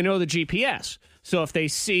 Yeah. I mean, they know the GPS. So if they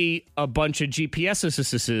see a bunch of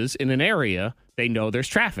GPSs in an area, they know there's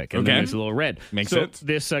traffic. And then Okay. there's a little red. Makes so sense.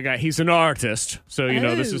 This guy, he's an artist. So, you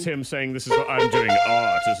know, this is him saying, this is what I'm doing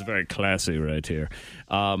art. This is very classy right here.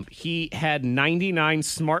 He had 99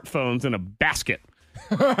 smartphones in a basket.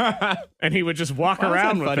 And he would just walk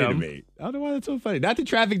around with funny them. to me. I don't know why that's so funny. Not the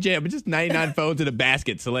traffic jam, but just 99 phones in a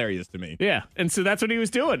basket. It's hilarious to me. Yeah. And so that's what he was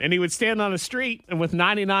doing. And he would stand on a street and with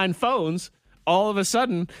 99 phones, all of a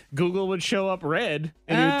sudden, Google would show up red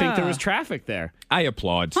and you would think there was traffic there. I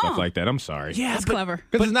applaud stuff like that. I'm sorry. Yeah, that's clever.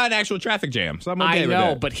 Because it's not an actual traffic jam. So I'm okay I with know,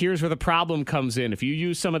 that. but here's where the problem comes in. If you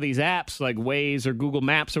use some of these apps like Waze or Google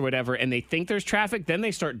Maps or whatever, and they think there's traffic, then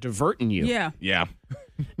they start diverting you. Yeah. Yeah.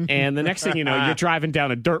 And the next thing you know, you're driving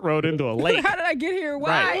down a dirt road into a lake. How did I get here?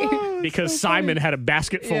 Why? Right. Because Simon had a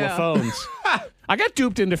basket full of Yeah. phones. I got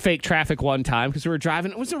duped into fake traffic one time because we were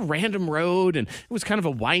driving. It was a random road and it was kind of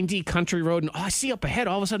a windy country road. And I see up ahead,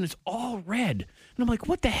 all of a sudden it's all red. And I'm like,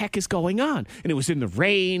 what the heck is going on? And it was in the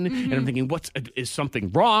rain. And I'm thinking, is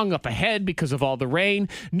something wrong up ahead because of all the rain?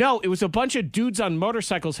 No, it was a bunch of dudes on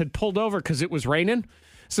motorcycles had pulled over because it was raining.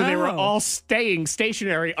 So they were all staying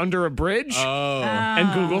stationary under a bridge. Oh.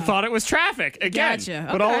 And Google thought it was traffic again. Gotcha.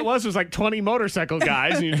 But all Okay. it was like 20 motorcycle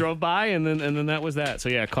guys, and you drove by, and then that was that. So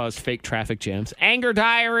yeah, it caused fake traffic jams. Anger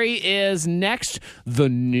Diary is next. The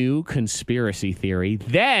new conspiracy theory.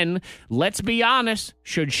 Then, let's be honest,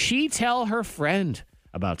 should she tell her friend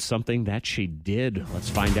about something that she did? Let's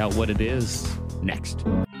find out what it is next.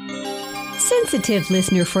 Sensitive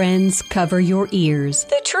listener friends, cover your ears.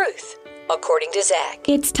 The truth, according to Zach.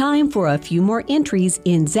 It's time for a few more entries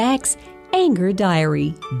in Zach's Anger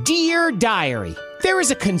Diary. Dear Diary, there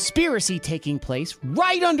is a conspiracy taking place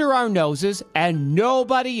right under our noses, and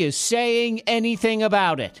nobody is saying anything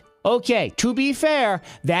about it. Okay, to be fair,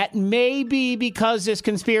 that may be because this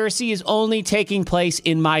conspiracy is only taking place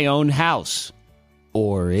in my own house.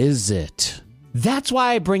 Or is it? That's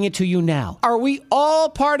why I bring it to you now. Are we all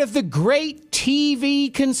part of the great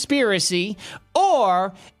TV conspiracy,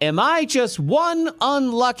 or am I just one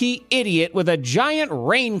unlucky idiot with a giant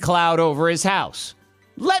rain cloud over his house?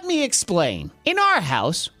 Let me explain. In our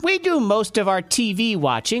house, we do most of our TV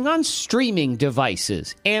watching on streaming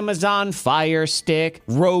devices. Amazon Fire Stick,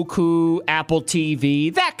 Roku, Apple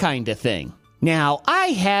TV, that kind of thing. Now, I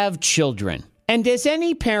have children, And as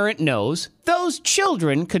any parent knows, those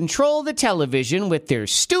children control the television with their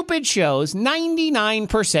stupid shows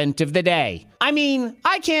 99% of the day. I mean,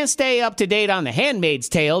 I can't stay up to date on The Handmaid's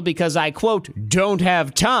Tale because I, quote, don't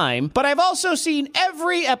have time, but I've also seen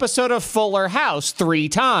every episode of Fuller House 3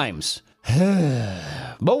 times.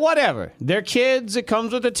 But whatever. They're kids. It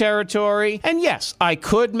comes with the territory. And yes, I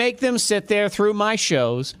could make them sit there through my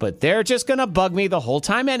shows, but they're just going to bug me the whole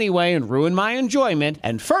time anyway and ruin my enjoyment.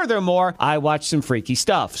 And furthermore, I watch some freaky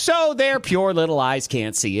stuff, so their pure little eyes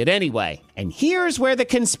can't see it anyway. And here's where the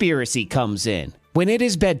conspiracy comes in. When it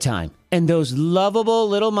is bedtime and those lovable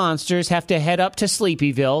little monsters have to head up to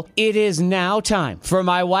Sleepyville, it is now time for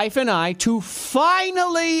my wife and I to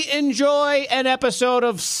finally enjoy an episode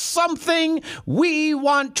of something we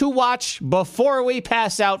want to watch before we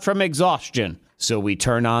pass out from exhaustion. So we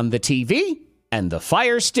turn on the TV and the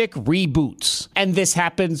Fire Stick reboots. And this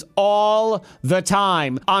happens all the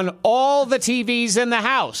time on all the TVs in the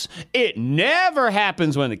house. It never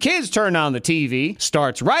happens when the kids turn on the TV,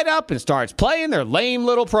 starts right up and starts playing their lame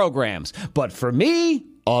little programs. But for me,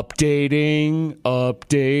 updating.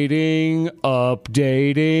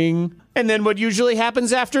 And then what usually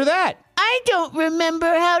happens after that? I don't remember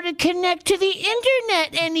how to connect to the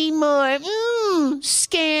internet anymore.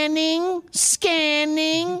 Scanning.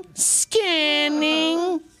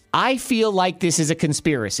 I feel like this is a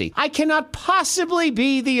conspiracy. I cannot possibly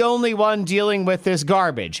be the only one dealing with this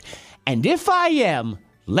garbage. And if I am,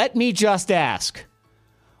 let me just ask,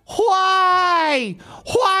 why?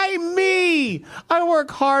 Why me? I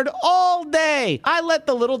work hard all day. I let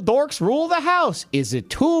the little dorks rule the house. Is it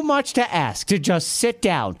too much to ask to just sit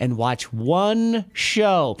down and watch one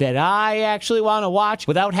show that I actually want to watch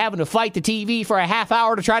without having to fight the TV for a half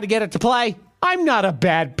hour to try to get it to play? I'm not a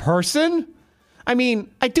bad person. I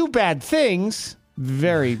mean, I do bad things.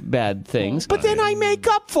 Very bad things. But then I make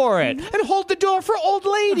up for it and hold the door for old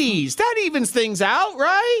ladies. That evens things out,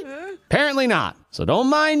 right? Apparently not. So don't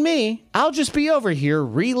mind me. I'll just be over here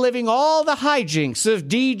reliving all the hijinks of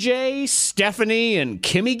DJ, Stephanie, and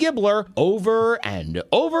Kimmy Gibbler over and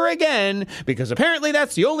over again because apparently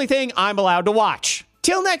that's the only thing I'm allowed to watch.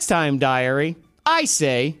 Till next time, diary, I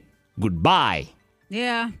say goodbye.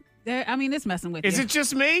 Yeah. It's messing with you. Is it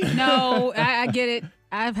just me? No, I get it.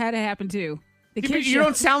 I've had it happen too. The kids you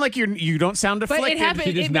don't sound like you don't sound afflicted. But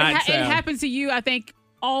it happens to you, I think,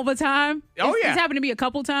 all the time. Oh, yeah. It's happened to me a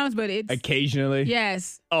couple times, but it's... Occasionally.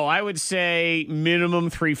 Yes. Oh, I would say minimum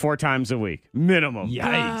 3-4 times a week. Minimum. Yikes.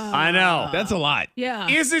 I know. That's a lot. Yeah.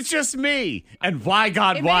 Is it just me? And why,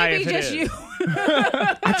 God, It why may be if it just is? you.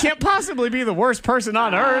 I can't possibly be the worst person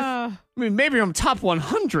on earth. I mean, maybe I'm top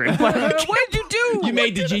 100. But What did you do? You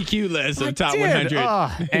made the GQ list of top did. 100.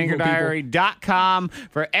 AngerDiary.com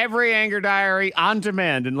for every Anger Diary on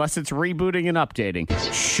demand, unless it's rebooting and updating.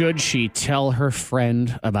 Should she tell her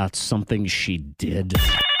friend about something she did?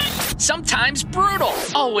 Sometimes brutal,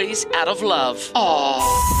 always out of love.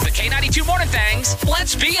 Aww. The K92 Morning Thangs,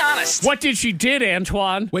 let's be honest. What did she did,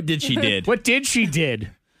 Antoine? What did she did? What did she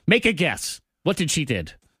did? Make a guess. What did she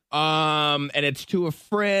did? And it's to a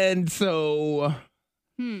friend, so...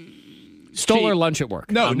 Stole her lunch at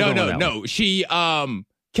work. No. She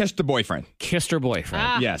kissed the boyfriend. Kissed her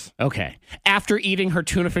boyfriend. Yes. Okay. After eating her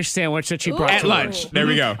tuna fish sandwich that she brought At to lunch. work. There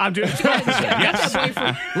we go. I'm doing yes.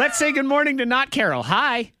 Let's say good morning to Not Carol.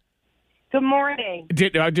 Hi. Good morning.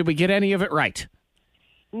 Did we get any of it right?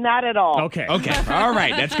 Not at all. Okay. Okay. All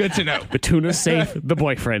right. That's good to know. The tuna's safe. The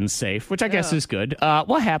boyfriend's safe, which I guess is good.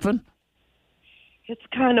 What happened? It's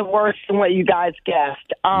kind of worse than what you guys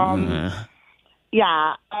guessed.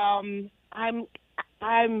 Yeah. How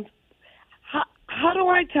do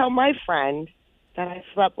I tell my friend that I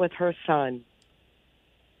slept with her son?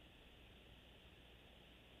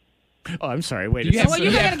 Oh, I'm sorry. Wait a You have- second.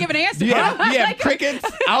 Well, you got to give an answer. You have crickets?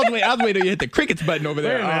 I'll wait till you hit the crickets button over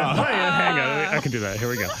there. Hang on. I can do that. Here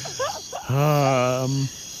we go.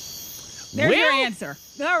 There's your answer.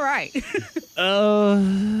 All right.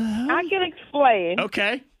 I can explain.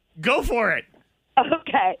 Okay. Go for it.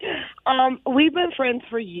 Okay. We've been friends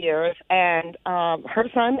for years, and her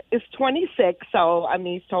son is 26, so, I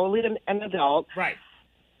mean, he's totally an adult. Right.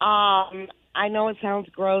 I know it sounds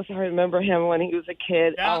gross. I remember him when he was a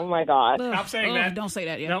kid. Yeah. Oh, my God. Stop saying that. Don't say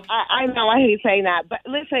that yet. Nope. I know. I hate saying that. But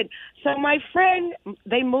listen, so my friend,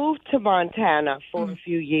 they moved to Montana for a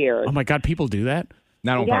few years. Oh, my God. People do that?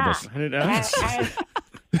 Not on Yeah. purpose. I didn't know.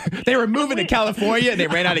 They were moving to California and they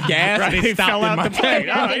ran out of gas and they stopped fell in out the plane.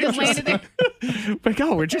 Montana. Oh, They just landed there. But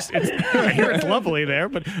no, I hear it's lovely there.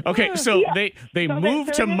 But okay, so Yeah. they So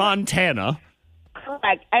moved to they're- Montana.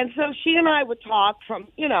 Correct. And so she and I would talk from,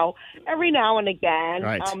 every now and again.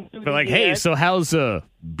 Right. Through They're the like, hey, years. so how's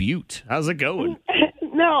Butte? How's it going?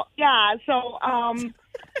 No, yeah. So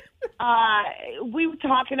we would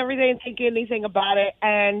talk and everything, and think anything about it.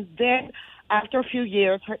 And then after a few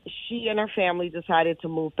years, she and her family decided to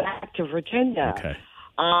move back to Virginia. Okay.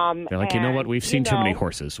 They're like, you know what? We've seen too many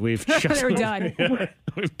horses. We've just They're done.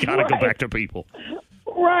 We've got to go back to people.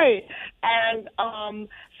 Right. And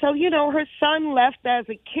so, her son left as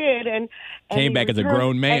a kid and Came he back as a returned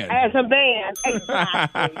grown man. As a man.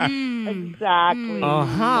 Exactly. Exactly.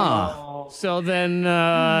 Uh-huh. So then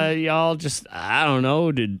y'all just, I don't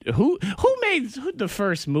know, who made the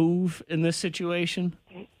first move in this situation?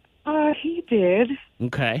 He did.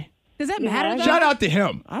 Okay. Does that matter? Though? Shout out to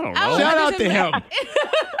him. I don't know. Shout out to him.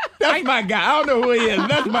 That's my guy. I don't know who he is.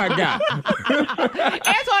 That's my guy.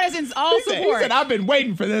 Antoine is in all He support. said, I've been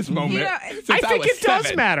waiting for this moment. Since I think was it does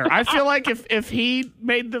 7. matter. I feel like if he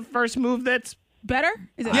made the first move, that's Better?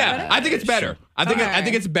 Is it Yeah, better? I think it's better. I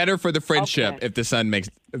think it's better for the friendship Okay. if the son made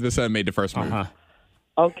the first move. uh-huh.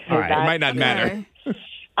 Okay. All right. It might not matter. Okay.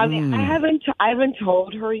 I mean, I haven't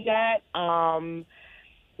told her yet.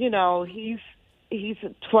 He's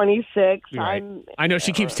 26. Right. I know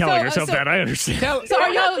she keeps telling herself that. I understand. So are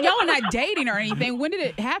y'all are not dating or anything? When did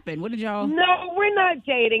it happen? When did y'all? No, we're not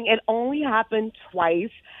dating. It only happened twice,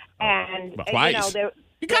 and Twice?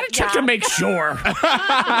 You got to check to make sure.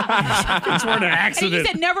 Things weren't an And you accident.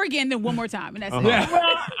 said never again, then one more time, and that's it. Yeah.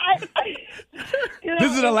 Well,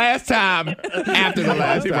 This is the last time after the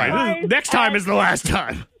last time. Right. Next time is the last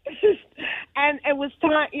time. And it was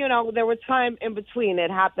time, there was time in between.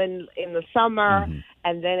 It happened in the summer,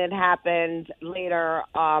 and then it happened later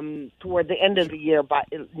toward the end of the year, but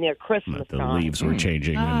near Christmas The time. leaves were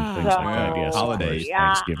changing and things like that. Yes, Holidays.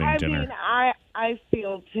 Thanksgiving dinner. mean, I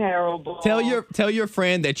feel terrible. Tell your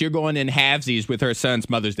friend that you're going in halvesies with her son's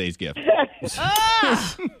Mother's Day's gift.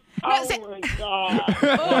 Ah! Oh, my God.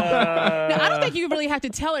 No, I don't think you really have to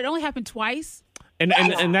tell her. It only happened twice. And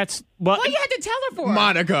that's well. What do you have to tell her for?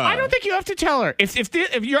 Monica. I don't think you have to tell her. If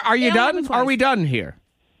you're, are you It only done? happened twice. Are we done here?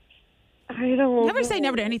 I don't Never say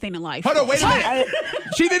never to anything in life. Hold on, wait a minute.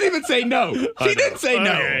 She didn't even say no. She didn't say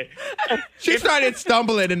no. Okay. She started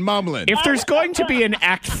stumbling and mumbling. If there's going to be an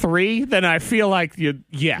act 3, then I feel like yes.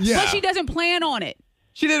 Yeah. But she doesn't plan on it.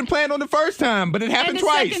 She didn't plan on the first time, but it And happened the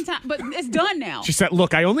twice. second time, but it's done now. She said,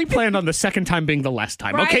 "Look, I only planned on the second time being the last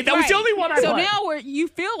time. Right, okay, that was the right. only one I So planned." now you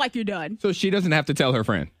feel like you're done. So she doesn't have to tell her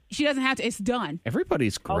friend. She doesn't have to. It's done.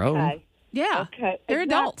 Everybody's grown. Okay. Yeah. Okay. They're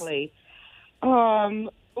adults. Exactly.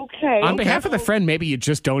 Okay. On behalf of the friend, maybe you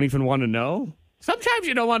just don't even want to know. Sometimes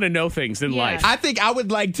you don't want to know things in Yeah. life. I think I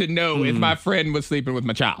would like to know if my friend was sleeping with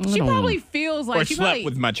my child. She probably feels like Or she slept probably,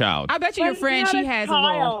 with my child. I bet you your But friend, he's she not has a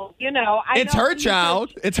little. child, It's her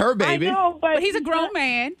child. It's her baby. I know, But he's a grown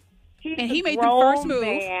man. he's and he a made the grown first move.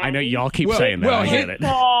 man. I know y'all keep Well- saying that. well, I he- get it.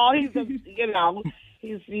 Tall.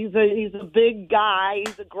 He's a big guy.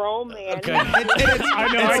 He's a grown man. Okay. I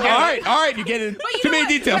know. All right. You get it. But you Too know many what?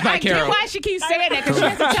 details, I not get Carol. why she keeps saying that because she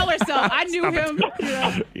has to tell herself. I knew him. Yeah,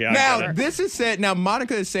 I get Now, it. this is said. Now,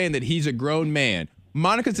 Monica is saying that he's a grown man.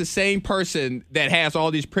 Monica's the same person that has all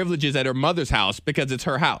these privileges at her mother's house because it's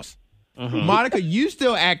her house. Monica, you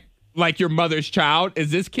still act like your mother's child.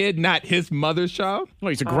 Is this kid not his mother's child? Well,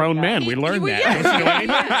 he's a grown man. We learned that. Yeah,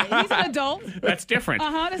 he's an adult. That's different.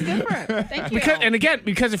 That's different. Thank you.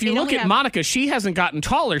 Because if you They look don't at have- Monica, she hasn't gotten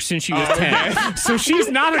taller since she was 10. So she's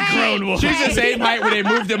not a grown woman. She's the same height when they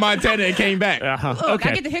moved to Montana and came back. Look, I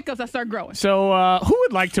Okay. get the hiccups. I start growing. So who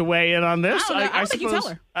would like to weigh in on this? I don't know. I don't think you suppose-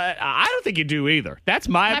 tell her. I don't think you do either. That's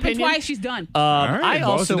my Happened opinion. twice. She's done. right, I as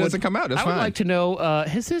long as also it doesn't come out, that's I would fine. like to know,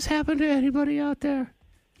 has this happened to anybody out there?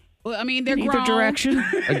 Well, I mean, they're In grown. either direction?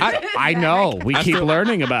 I know. We keep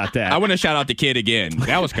learning about that. I want to shout out the kid again.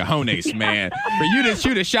 That was cojones, man. For you to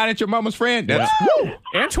shoot a shot at your mama's friend, that's woo.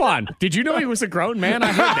 Antoine, did you know he was a grown man?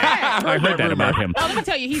 I heard that. I heard that about him. Oh, let me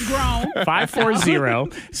tell you, he's grown.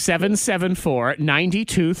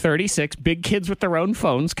 540-774-9236. Big kids with their own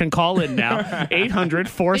phones can call in now.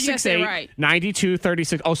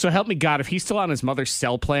 800-468-9236. Oh, so help me God, if he's still on his mother's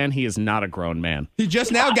cell plan, he is not a grown man. He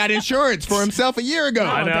just now got insurance for himself a year ago.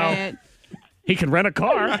 I know. Dad. He can rent a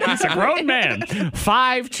car. He's a grown man.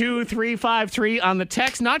 52353 on the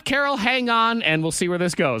text. Not Carol. Hang on, and we'll see where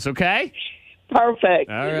this goes, okay? Perfect.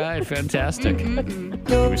 All right, fantastic. He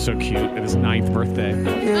was so cute at his 9th birthday.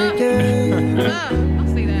 I'll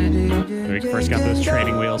see that. When he first got those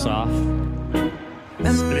training wheels off.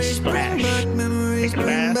 Splash. Take a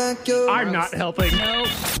bath. I'm not helping.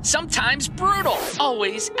 Sometimes brutal,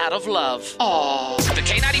 always out of love. Aww. The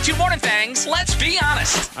K92 Morning Thangs, let's be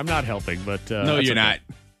honest. I'm not helping, but... No, that's you're okay. not.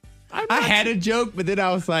 I had a joke, but then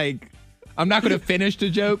I was like, I'm not going to finish the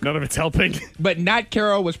joke. None of it's helping. But Nat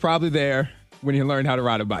Carroll was probably there when he learned how to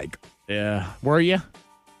ride a bike. Yeah. Were you?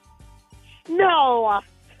 No.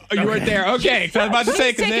 Oh, you weren't there. Okay. So I was about to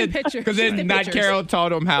say, because then taking Nat pictures. Carroll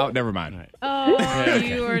told him how. Never mind. Oh,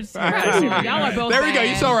 you were right. Y'all are both There we go. bad.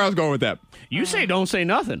 You saw where I was going with that. You say don't say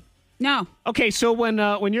nothing. No. Okay, so when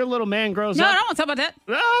your little man grows No, up. I don't want to talk about that.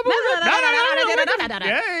 No, No,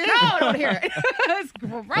 I don't want to hear it. It's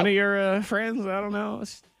gross. One of your friends, I don't know.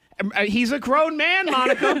 He's a grown man,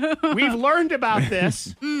 Monica. We've learned about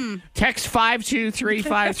this. Text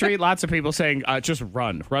 52353. Lots of people saying, just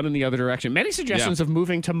run in the other direction. Many suggestions of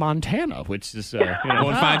moving to Montana, which is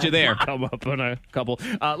We'll find you there. come up in a couple.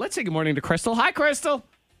 Let's say good morning to Crystal. Hi, Crystal.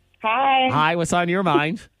 Hi. Hi, what's on your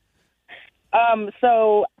mind?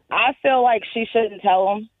 So I feel like she shouldn't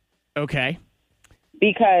tell him Okay.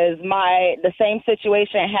 because the same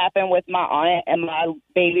situation happened with my aunt and my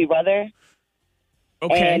baby brother.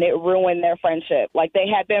 Okay. And it ruined their friendship. Like, they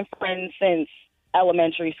had been friends since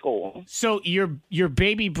elementary school. So your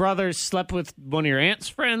baby brother slept with one of your aunt's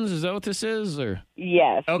friends? Is that what this is? Or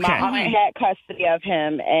Yes. Okay. My aunt had custody of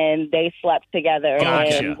him, and they slept together.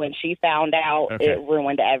 Gotcha. And when she found out, Okay. it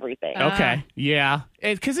ruined everything. okay, yeah,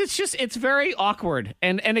 because it's very awkward,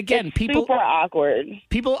 and again, It's people super awkward.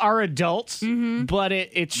 are adults, but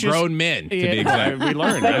it's just Grown men, to be Yeah, exact. we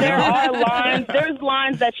learned. But there are lines. There's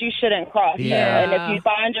lines that you shouldn't cross. Yeah. And if you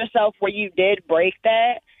find yourself where you did break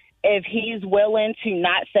that, if he's willing to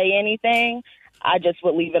not say anything, I just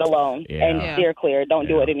would leave it alone and Yeah. steer clear. Don't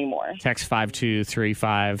do it anymore. Text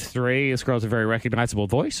 52353. This girl's a very recognizable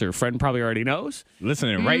voice. Her friend probably already knows.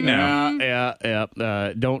 Listening right now.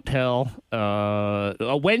 Yeah. Don't tell.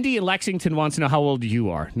 Wendy in Lexington wants to know how old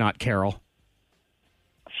you are, not Carol.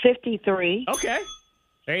 53. Okay.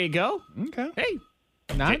 There you go. Okay. Hey.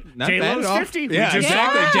 Not bad J-Lo's at all. 50. We Yeah, just-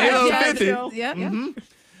 exactly. J-Lo Yeah. 50. Yeah.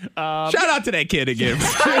 Shout out to that kid again.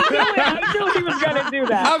 I knew he was going to do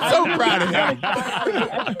that. I'm so proud of him.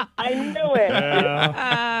 I knew it.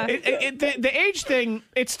 The age thing,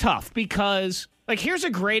 it's tough because, like, here's a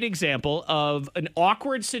great example of an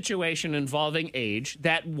awkward situation involving age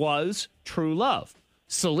that was true love.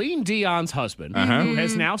 Celine Dion's husband, who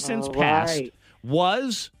has now since passed, right.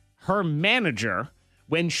 was her manager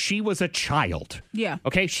when she was a child. Yeah.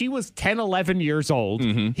 Okay, she was 10, 11 years old.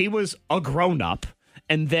 He was a grown-up.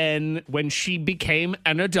 And then when she became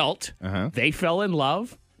an adult, they fell in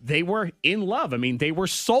love. They were in love. I mean, they were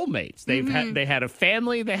soulmates. They had a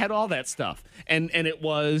family. They had all that stuff. And it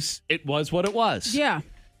was what it was. Yeah.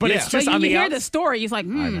 But Yeah. it's just But on you the hear outs- the story, it's like,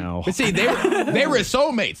 I know. But see, they were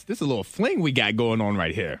soulmates. This is a little fling we got going on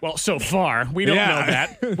right here. Well, so far we don't Yeah. know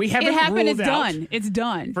that. We haven't it happened, ruled it's out done. It's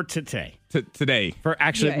done. for today. Today. For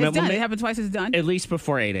actually, Yeah, it's done. It happened twice, it's done. at least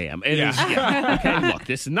before 8 a.m. It Yeah. is- yeah. Okay,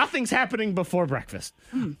 look, nothing's happening before breakfast.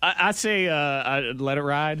 I say let it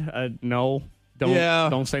ride. No,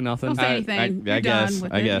 don't say nothing. Don't say anything. You're guess. done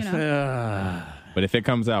with I it, guess. you know. But if it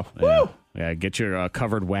comes out, Yeah, get your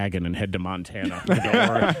covered wagon and head to Montana.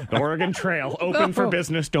 The Oregon Trail, open for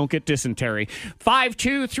business. Don't get dysentery.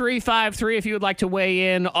 52353 if you would like to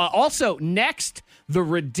weigh in. Also, next, the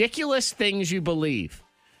ridiculous things you believe.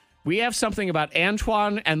 We have something about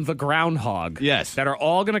Antoine and the groundhog. Yes. That are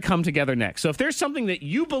all going to come together next. So if there's something that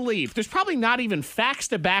you believe, there's probably not even facts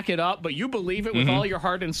to back it up, but you believe it with all your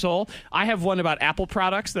heart and soul. I have one about Apple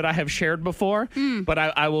products that I have shared before, but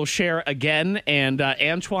I will share again. And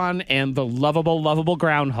Antoine and the lovable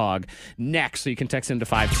groundhog next. So you can text into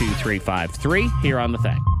 52353 here on the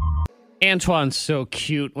thing. Antoine's so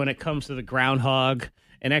cute when it comes to the groundhog.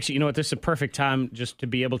 And actually, you know what? This is a perfect time just to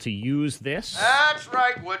be able to use this. That's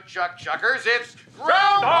right, woodchuck chuckers. It's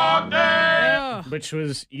Groundhog Day. Oh. Which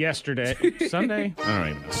was yesterday. Sunday? I don't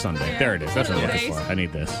even know. Sunday. There it is. That's what I'm looking for. I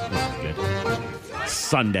need this. This is good.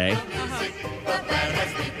 Sunday.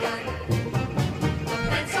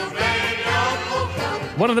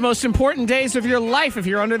 One of the most important days of your life if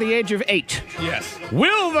you're under the age of 8. yes.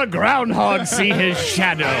 Will the groundhog see his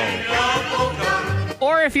shadow?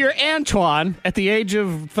 Or if you're Antoine at the age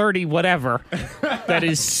of 30, whatever, that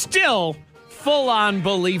is still full on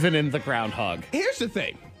believing in the groundhog. Here's the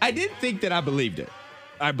thing. I didn't think that I believed it.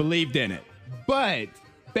 I believed in it. But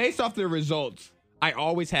based off the results, I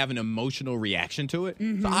always have an emotional reaction to it.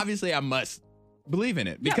 So obviously I must believe in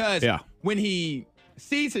it. Because when he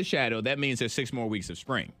sees his shadow, that means there's 6 more weeks of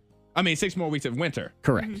spring. I mean, 6 more weeks of winter.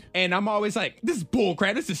 Correct. And I'm always like, this is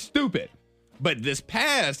bullcrap. This is stupid. But this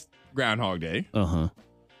past Groundhog Day,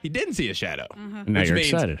 he didn't see a shadow. Now you're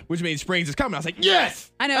excited. Which means springs is coming. I was like,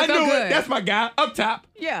 yes! I know, it I felt knew good. it. That's my guy up top.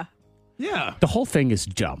 Yeah. Yeah. The whole thing is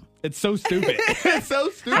dumb. It's so stupid. It's so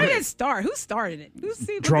stupid. How did it start? Who started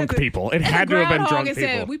it? Drunk people. It had to have been drunk people.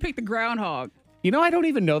 Said, we picked the groundhog. You know, I don't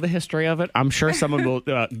even know the history of it. I'm sure someone will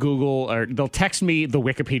Google or they'll text me the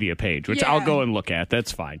Wikipedia page, which I'll go and look at.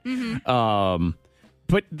 That's fine. Mm-hmm.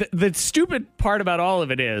 But the stupid part about all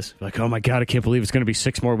of it is like, oh my God, I can't believe it's going to be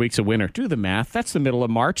 6 more weeks of winter. Do the math. That's the middle of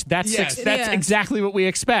March. That's That's exactly what we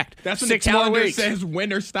expect. That's when 6 the calendar more weeks. says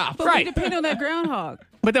winter stops. But we depend on that groundhog.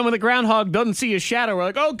 But then when the groundhog doesn't see his shadow, we're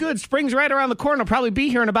like, oh, good, spring's right around the corner. It'll probably be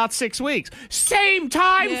here in about 6 weeks. Same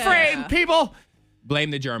time frame, people.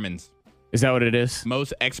 Blame the Germans. Is that what it is?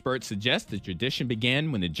 Most experts suggest the tradition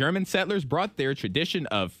began when the German settlers brought their tradition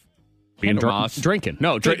of being drinking.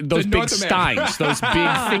 No, those big steins, those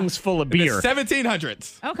big things full of beer. In the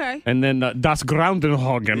 1700s. Okay. And then Das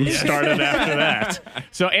Groundhagen started after that.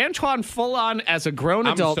 So Antoine, full on as a grown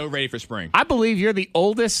adult. I'm so ready for spring. I believe you're the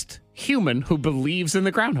oldest human who believes in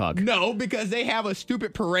the groundhog. No, because they have a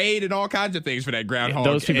stupid parade and all kinds of things for that groundhog.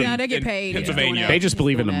 Those people, they get paid. Pennsylvania. They just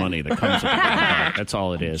believe in the money that comes with the groundhog. That's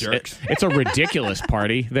all it is. Jerks. It's a ridiculous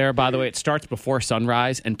party there, by the way. It starts before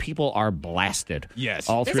sunrise, and people are blasted. Yes.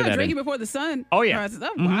 All They through start that. drinking before the sun. Oh, yeah. rises.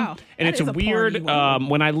 Oh, wow. And it's a weird,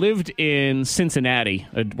 when I lived in Cincinnati,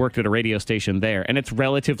 I worked at a radio station there, and it's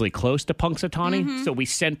relatively close to Punxsutawney. So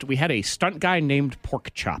we had a stunt guy named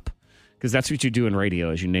Pork Chop. Because that's what you do in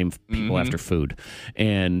radio, is you name people after food.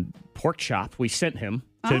 And Pork Chop, we sent him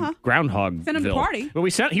to Groundhogville. Sent him to party. But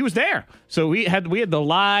he was there. So we had the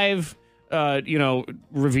live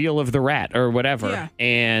reveal of the rat or whatever. Yeah.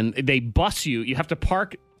 And they bus you. You have to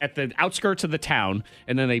park at the outskirts of the town,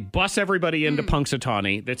 and then they bus everybody into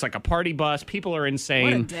Punxsutawney. It's like a party bus. People are insane.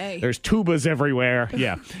 What a day. There's tubas everywhere.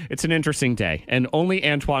 Yeah, it's an interesting day. And only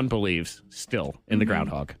Antoine believes still in the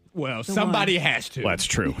groundhog. Well, somebody has to. Well, that's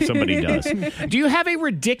true. Somebody does. Do you have a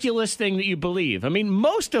ridiculous thing that you believe? I mean,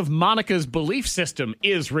 most of Monica's belief system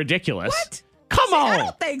is ridiculous. What? Come on. I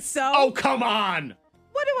don't think so. Oh, come on.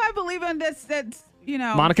 What do I believe in that's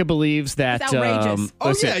Monica believes that. It's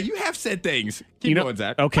outrageous. Yeah, you have said things. Keep going,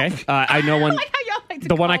 Zach. Okay. I know one. I like how y'all like to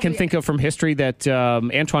the one call I can me. think of from history that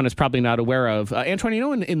Antoine is probably not aware of. Antoine, you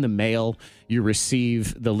know in the mail you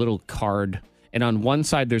receive the little card, and on one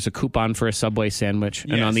side there's a coupon for a Subway sandwich,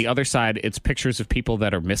 and on the other side it's pictures of people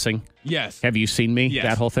that are missing. Yes. Have you seen me? Yes.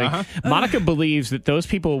 That whole thing? Monica believes that those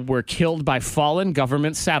people were killed by fallen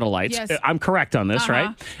government satellites. Yes. I'm correct on this,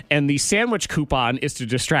 right? And the sandwich coupon is to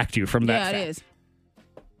distract you from that Yeah, fact. it is.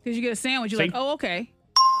 Because you get a sandwich, you're See? like, oh, okay.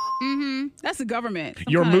 That's the government. Some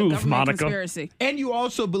Your kind of move, government Monica. Conspiracy. And you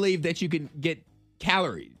also believe that you can get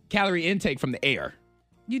calorie intake from the air.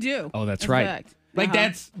 You do. Oh, that's a right. fact. Like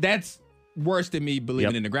that's worse than me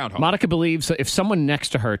believing in the groundhog. Monica believes that if someone next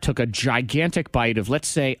to her took a gigantic bite of, let's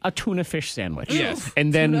say, a tuna fish sandwich, Yes.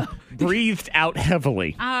 and then breathed out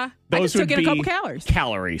heavily, I those just would took in be a couple calories.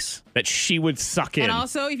 calories that she would suck in. And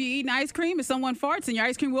also, if you eat ice cream and someone farts, and your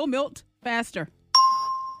ice cream will melt faster.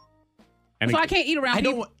 And So I can't eat around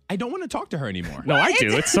people. I don't want to talk to her anymore. No, I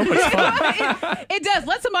do. It's so much fun. It does.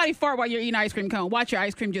 Let somebody fart while you're eating ice cream cone. Watch your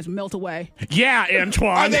ice cream just melt away. Yeah, Antoine.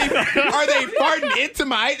 Are they farting into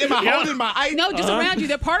my? Am I holding my ice? No, just around you.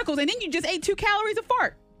 They're particles, and then you just ate 2 calories of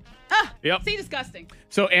fart. Yep. See, disgusting.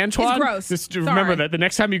 So, Antoine, It's gross. just remember Sorry. that the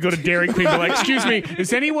next time you go to Dairy Queen, be like, excuse me,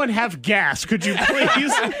 does anyone have gas? Could you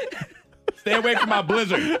please? Stay away from my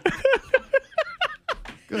blizzard.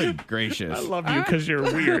 Good gracious. I love you because you're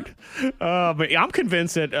weird. But I'm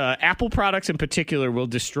convinced that Apple products in particular will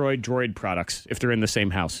destroy Droid products if they're in the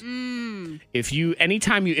same house.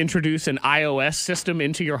 Anytime you introduce an iOS system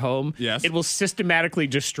into your home, Yes. it will systematically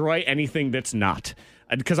destroy anything that's not.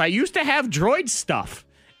 Because I used to have Droid stuff,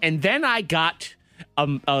 and then I got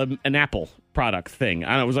an Apple product thing. I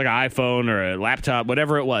don't know, it was like an iPhone or a laptop,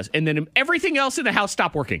 whatever it was. And then everything else in the house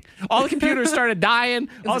stopped working. All the computers started dying.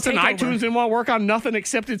 All of a sudden, takeover. iTunes didn't want to work on nothing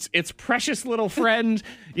except its precious little friend.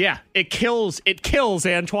 Yeah, it kills,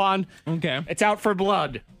 Antoine. Okay. It's out for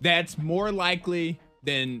blood. That's more likely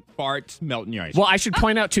than farts melting your ice. Well, I should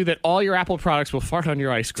point out, too, that all your Apple products will fart on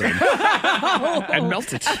your ice cream and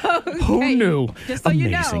melt it. Who knew? Just so Amazing. you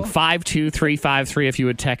know. 52353 if you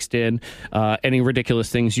would text in any ridiculous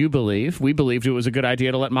things you believe. We believed it was a good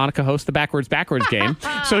idea to let Monica host the Backwards game.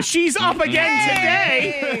 So she's up again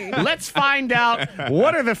today. Let's find out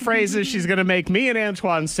what are the phrases she's going to make me and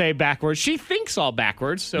Antoine say backwards. She thinks all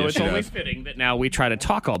backwards, so Yes, it's she only does. fitting that now we try to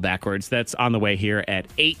talk all backwards. That's on the way here at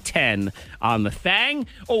 8:10 on the Thang.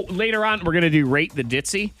 Oh, later on, we're going to do Rate the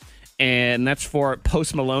Ditzy, and that's for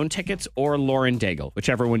Post Malone tickets or Lauren Daigle,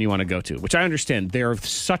 whichever one you want to go to, which I understand. They're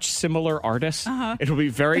such similar artists. It'll be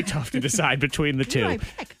very tough to decide between the two. I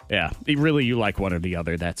pick? Yeah, you like one or the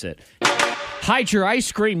other. That's it. Hide your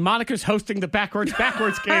ice cream. Monica's hosting the backwards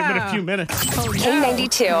game in a few minutes.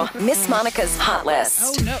 K92, Miss Monica's Hot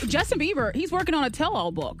List. Oh, no. Justin Bieber, he's working on a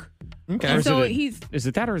tell-all book. Okay. And so Is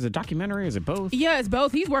it that or is it a documentary? Is it both? Yeah, it's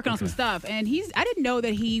both. He's working on some stuff. And I didn't know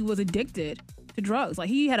that he was addicted to drugs. Like,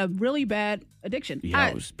 he had a really bad addiction. Yeah,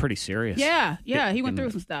 it was pretty serious. Yeah, he went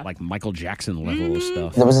through some stuff. Like Michael Jackson level of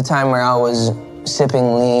stuff. There was a time where I was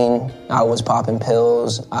sipping lean, I was popping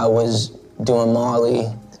pills, I was doing Molly,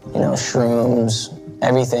 shrooms,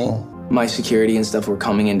 everything. My security and stuff were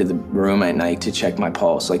coming into the room at night to check my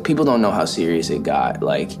pulse. Like, people don't know how serious it got.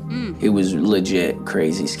 Like, it was legit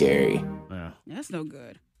crazy scary. Yeah. That's no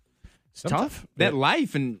good. It's tough. That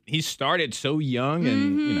life, and he started so young,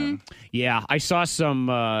 and Yeah, I saw some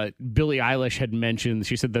Billie Eilish had mentioned.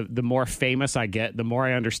 She said the more famous I get, the more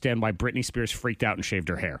I understand why Britney Spears freaked out and shaved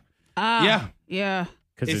her hair. Yeah.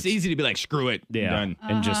 Because it's easy to be like, screw it, done.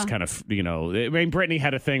 And just kind of, I mean, Britney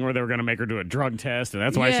had a thing where they were going to make her do a drug test, and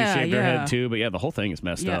that's why she shaved her head too. But yeah, the whole thing is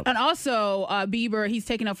messed up. And also, Bieber, he's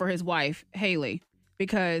taking up for his wife, Hailey,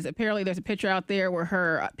 because apparently there's a picture out there where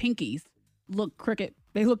her pinkies look crooked.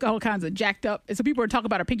 They look all kinds of jacked up. And so people are talking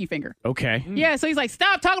about her pinky finger. Okay. Yeah, so he's like,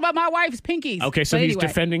 stop talking about my wife's pinkies. Okay, so he's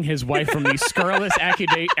defending his wife from these scurrilous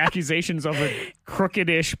accusations of a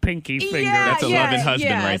crookedish pinky finger. That's a loving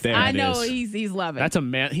husband right there. I know, he's loving. That's a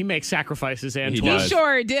man. He makes sacrifices, He Antoine.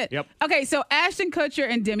 sure did. Yep. Okay, so Ashton Kutcher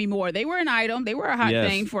and Demi Moore, they were an item. They were a hot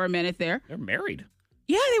thing for a minute there. They're married.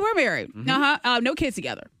 Yeah, they were married. No kids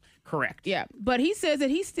together. Correct. Yeah, but he says that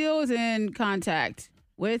he still is in contact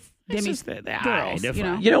with Demi's girls.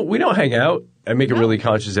 We don't hang out. I make a really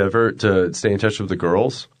conscious effort to stay in touch with the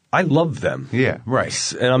girls. I love them. Yeah,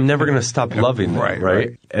 right. And I'm never going to stop loving them,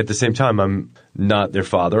 right? At the same time, I'm not their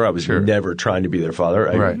father. I was never trying to be their father.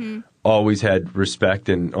 I always had respect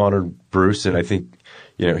and honored Bruce, and I think,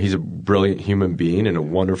 he's a brilliant human being and a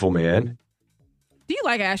wonderful man. Do you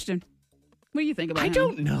like Ashton? What do you think about him? I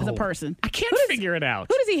don't know. As a person. I can't figure it out.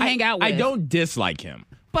 Who does he hang out with? I don't dislike him.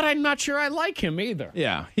 But I'm not sure I like him either.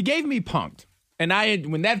 Yeah, he gave me punked. And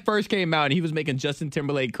when that first came out and he was making Justin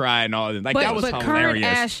Timberlake cry and all that, that was hilarious. Current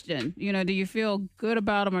Ashton, do you feel good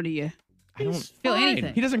about him or do you I don't feel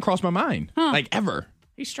anything? He doesn't cross my mind, ever.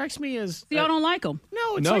 He strikes me as... So y'all don't like him?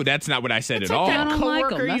 No, that's not what I said at all. It's like that like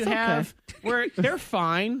coworker him. you That's have where they're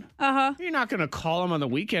fine. You're not going to call them on the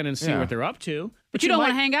weekend and see what they're up to. But you don't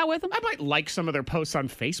want to hang out with them? I might like some of their posts on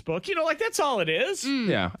Facebook. That's all it is.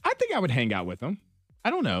 Yeah, I think I would hang out with them. I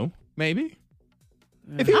don't know. Maybe.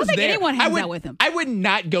 If he was there, anyone hangs out with him. I would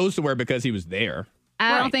not go somewhere because he was there.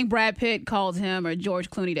 I don't think Brad Pitt calls him or George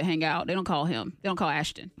Clooney to hang out. They don't call him. They don't call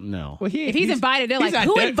Ashton. No. Well, if he's invited, they're like,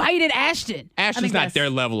 who invited Ashton? Ashton's not their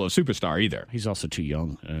level of superstar either. He's also too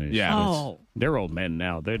young. Yeah. They're old men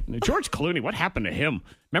now. George Clooney, what happened to him?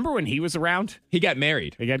 Remember when he was around? He got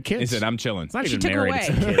married. He got kids. He said, I'm chilling. It's not even married. It's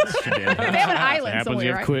kids. She did. They have an island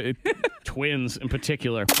somewhere, right? Twins in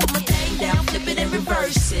particular.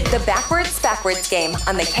 The backwards game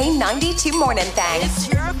on the K92 Morning Thing.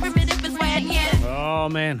 Oh,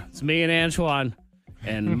 man. It's me and Antoine.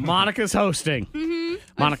 And Monica's hosting.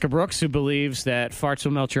 Monica Brooks, who believes that farts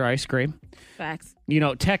will melt your ice cream. Facts.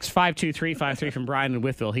 Text 52353 from Brian in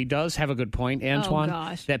Whitfield. He does have a good point, Antoine. Oh,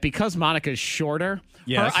 gosh. That because Monica's shorter,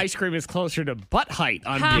 her ice cream is closer to butt height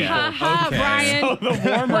on people. Brian. So the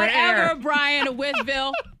warmer Whatever, air. Brian in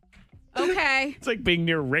Whitfield. Okay. It's like being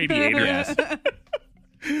near a radiator. Yes.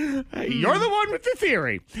 You're the one with the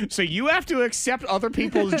theory. So you have to accept other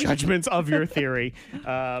people's judgments of your theory.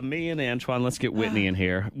 Me and Antoine, let's get Whitney in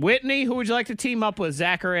here. Whitney, who would you like to team up with,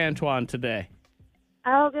 Zach or Antoine today?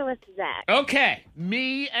 I'll go with Zach. Okay.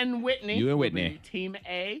 Me and Whitney. You and Whitney. Team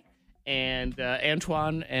A. And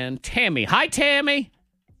Antoine and Tammy. Hi, Tammy.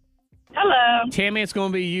 Hello. Tammy, it's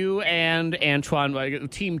going to be you and Antoine.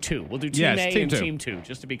 Team 2. We'll do Team A team and 2. Team 2,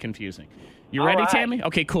 just to be confusing. You ready, Tammy?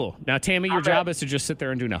 Okay, cool. Now, Tammy, your job is to just sit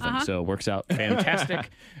there and do nothing. So it works out fantastic.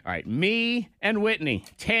 All right. Me and Whitney.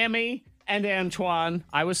 Tammy and Antoine.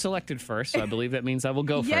 I was selected first, so I believe that means I will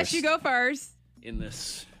go first. Yes, you go first. In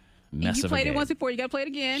this mess of a You played game. it once before. You got to play it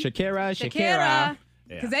again. Shakira.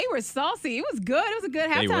 Because they were saucy. It was good. It was a good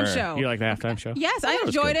halftime show. You like the halftime show? Yes, I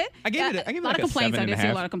enjoyed it. I gave it a lot like of complaints. I did see a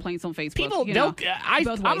 7.5. lot of complaints on Facebook. People I'm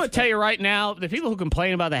I'm going to tell you right now, the people who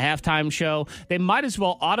complain about the halftime show, they might as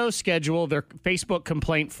well auto-schedule their Facebook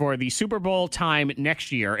complaint for the Super Bowl time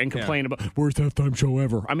next year and complain about, worst halftime show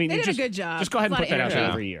ever. I mean, They you did a good job. Just go ahead and It's put a lot that of out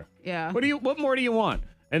energy. every year. Yeah. What more do you want?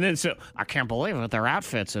 And then I can't believe it, their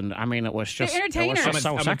outfits, and I mean, it was just, They're it was entertainers. just so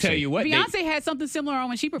I'm going sexy. to tell you what. Beyonce had something similar on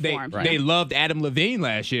when she performed. They loved Adam Levine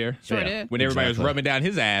last year. Sure did. When everybody was rubbing down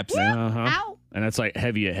his abs. Ow. And it's like,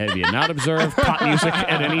 have you not observed pop music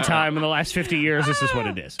at any time in the last 50 years? This is what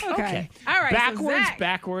it is. Okay. All right.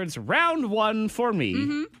 Backwards. Round one for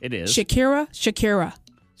me. It is. Shakira.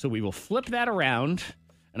 So we will flip that around,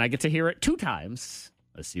 and I get to hear it 2 times.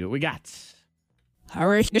 Let's see what we got.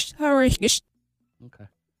 Hurry. Okay.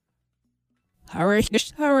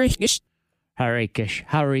 Harikish.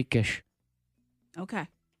 Okay.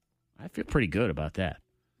 I feel pretty good about that.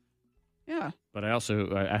 Yeah. But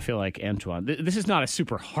I feel like Antoine. This is not a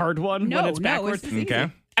super hard one when it's backwards. It's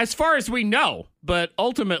easy. As far as we know, but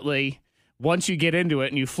ultimately, once you get into it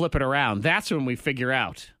and you flip it around, that's when we figure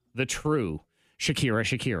out the true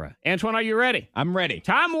Shakira. Antoine, are you ready? I'm ready.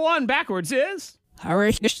 Time 1 backwards is.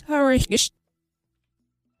 Hurry.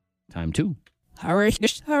 Time 2. Hurry.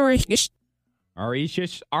 Arishish.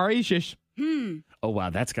 Oh, wow,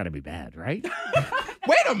 that's got to be bad, right?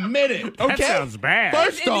 Wait a minute. Okay. That sounds bad.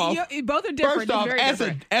 First off, both are different. First off, Very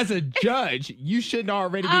different. as a judge, you shouldn't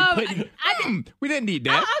already be putting. We didn't need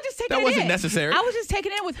that. I'll just take that it wasn't in. necessary. I was just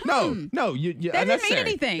taking it with No, you that didn't mean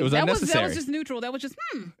anything. It was that unnecessary. was just neutral. That was just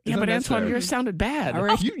Yeah, but Antoine, yours sounded bad. All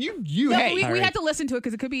right. We had to listen to it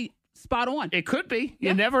because it could be spot on. It could be.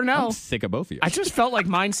 You never know. I'm sick of both of you. I just felt like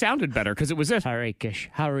mine sounded better because it was this.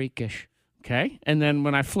 Harikish. Okay. And then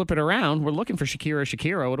when I flip it around, we're looking for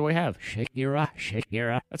Shakira. What do we have?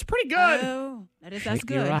 Shakira. That's pretty good. Oh, that's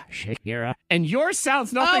good. Shakira. And yours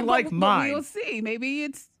sounds nothing like mine. We'll see. Maybe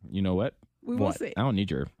it's. You know what? We will see. I don't need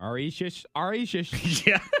your Arishish.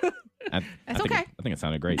 Yeah. That's okay. I think it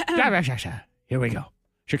sounded great. Here we go.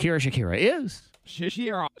 Shakira is.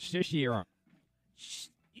 Shakira.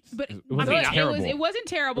 But It wasn't terrible. It wasn't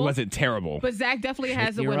terrible. It wasn't terrible. But Zach definitely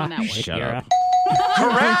has the win on that one. Shut up.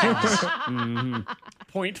 Correct.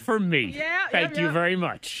 Point for me. Yeah, Thank you very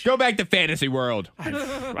much. Go back to fantasy world.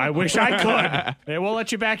 I wish I could. They won't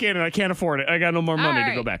let you back in, and I can't afford it. I got no more money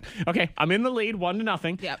to go back. Okay, I'm in the lead,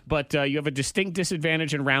 1-0. Yep. But you have a distinct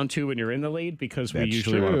disadvantage in round 2 when you're in the lead because we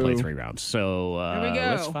usually want to play 3 rounds. So Here we go.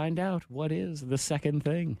 Let's find out what is the second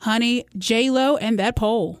thing. Honey, J-Lo, and that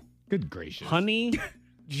pole. Good gracious. Honey,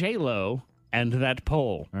 J-Lo, and that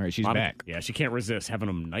pole. All right, she's back. Yeah, she can't resist having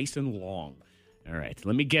them nice and long. All right,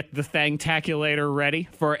 let me get the Thangtaculator ready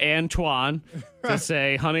for Antoine to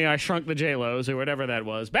say, honey, I shrunk the J-Los, or whatever that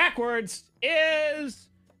was. Backwards is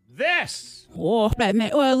this. Is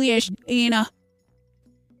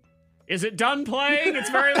it done playing? It's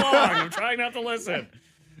very long. I'm trying not to listen.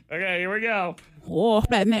 Okay, here we go. Whoa,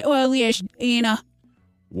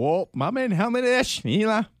 my man, how many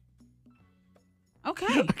Sheila? Okay.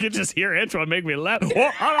 I can just hear Antoine make me laugh.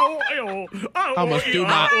 Almost do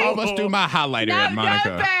my highlighter at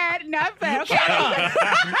Monica. Not bad. Okay.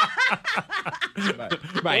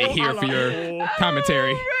 Right here for your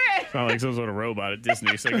commentary. Sound like some sort of robot at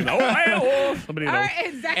Disney singing. Somebody knows. All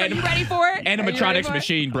right, Zach, are you ready for it? Animatronics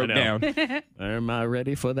machine broke down. Am I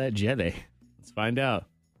ready for that jelly? Let's find out.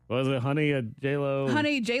 What was it? Honey, J-Lo?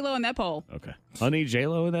 Honey, J-Lo, and that pole. Okay. Honey,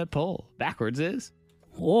 J-Lo, and that pole. Backwards is?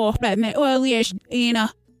 Okay.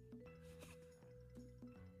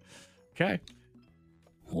 Eliashina.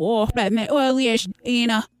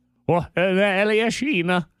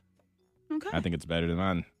 Okay. I think it's better than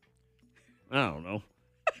mine. I don't know.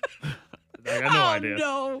 I got no idea.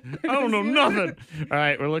 No. I don't know nothing. All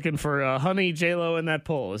right, we're looking for Honey, J-Lo, and that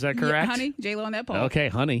pole. Is that correct? Yeah, Honey, J-Lo, and that pole. Okay,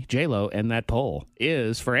 Honey, J-Lo, and that pole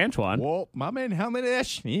is for Antoine. Whoa, my man, how many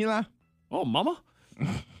Sheila? Oh, mama.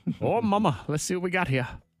 Oh, mama. Let's see what we got here.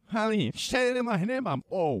 Honey, my name.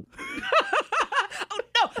 Oh,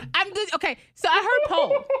 no, I'm good. Okay, so I heard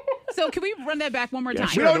pole. So can we run that back one more time?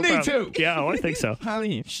 We don't need to. Yeah, I think so.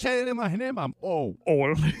 Honey, my name. Oh.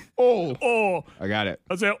 I got it.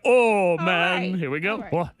 I said, oh, man. right. Here we go.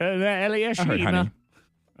 All right. I heard honey.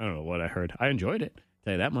 I don't know what I heard. I enjoyed it.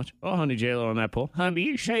 Tell you that much. Oh, Honey, J-Lo on that pole.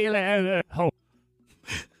 Honey, Shayla, and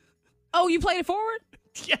Oh, you played it forward?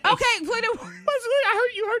 Yes. Okay, played it.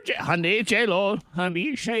 You heard Honey, J-Lo,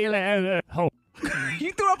 Honey, Shayla, and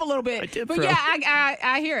You threw up a little bit. I did but throw. yeah,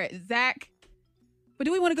 I hear it. Zach. But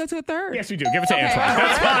do we want to go to a third? Yes, we do. Give it to Antoine.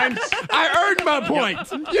 That's fine. I earned my point.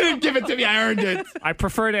 You didn't give it to me. I earned it. I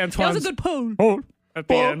preferred Antoine's That was a good pole. pole at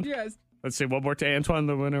the end. Yes. Let's see, one more to Antoine,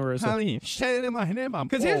 the winner is Honey, my name.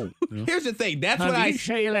 Because here's the thing. That's what Honey,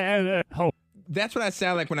 Shayla, and That's what I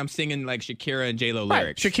sound like when I'm singing like Shakira and J-Lo right.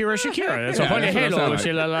 lyrics. Shakira. Yeah, So that's what I sound like.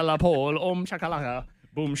 Shayla, la la pole, shakalaka,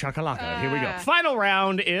 boom shakalaka. Here we go. Final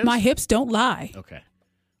round is My hips don't lie. Okay.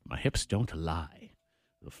 My hips don't lie.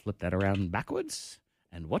 We'll flip that around backwards.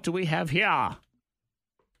 And what do we have here?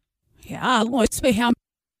 Yeah, let's be him.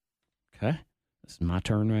 Okay. This is my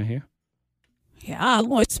turn right here. Yeah,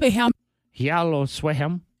 let's be him. Yellow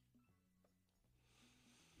swam.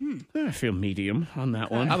 I feel medium on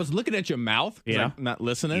that one. I was looking at your mouth. Yeah. Like, not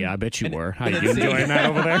listening. Yeah, I bet you were. How you enjoying that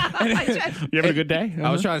over there? You having a good day?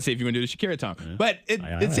 I was trying to see if you want to do the Shakira tongue. But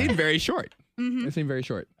it seemed very short. It seemed very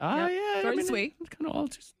short. Yeah. Short and sweet. It kind of all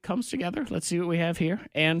just comes together. Let's see what we have here.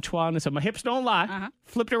 Antoine is my hips don't lie.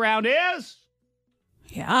 Flipped around is.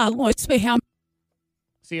 Yeah, let's be him.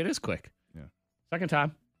 See, it is quick. Yeah. Second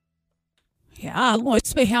time. Yeah,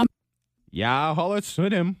 let's be him. Yeah, holler at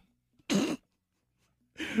him.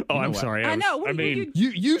 Oh, I'm sorry. I know. I mean,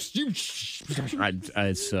 you. it's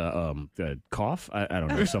cough. I don't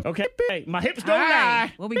know. So, okay. Hey, my hips don't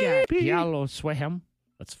lie. What we got? Yellow swam.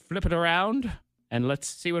 Let's flip it around and let's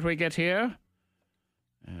see what we get here.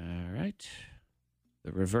 All right.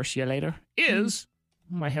 The reversiolator is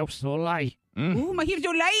my hips don't lie. Ooh, my hips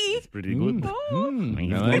don't lie. Pretty good. My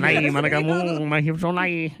hips don't lie, Monica. My hips don't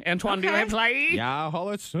lie. Antoine, do your hips lie? Yeah,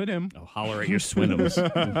 holler at him. Oh, holler at your swinims.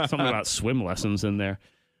 Something about swim lessons in there.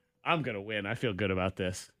 I'm going to win. I feel good about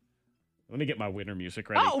this. Let me get my winner music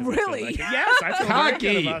ready. Oh, really? Yes, I feel very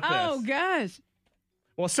good about this. Oh, gosh.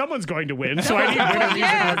 Well, someone's going to win, so I need winner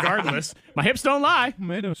music regardless. My hips don't lie.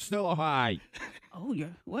 Made him still high. Oh, yeah.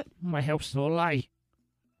 What? My hips don't lie.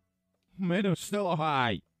 Made him still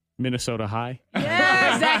high. Minnesota High.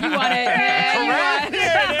 Yes, Zach, you want it. Yeah, Correct.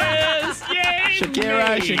 There it is. Yay.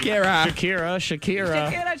 Shakira.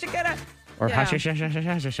 Shakira. Or Yeah. Let's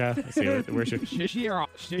see, where's your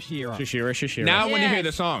Shashira. Now I want to Yes. hear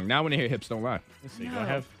the song. Now I want to hear Hips Don't Lie. Let's see. Do I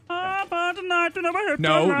have?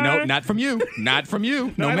 No, not from you. Not from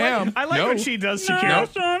you. No, ma'am. I like no. when she does Shakira.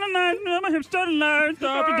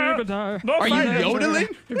 Are you yodeling?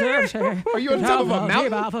 Are you on top of a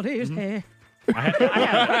mountain? I have it.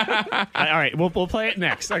 All right, we'll play it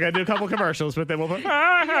next. I got to do a couple commercials, but then we'll put.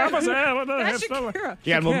 That's Shakira.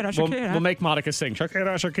 Yeah, and Shakira. we'll make Monica sing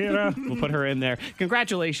Shakira. We'll put her in there.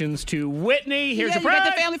 Congratulations to Whitney. Here's your you got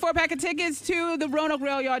prize. the family 4-pack of tickets to the Roanoke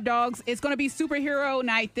Rail Yard Dogs. It's going to be superhero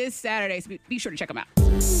night this Saturday, so be sure to check them out.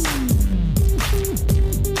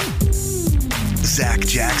 Zach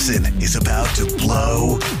Jackson is about to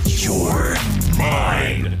blow your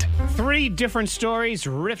mind. 3 different stories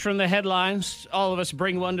ripped from the headlines. All of us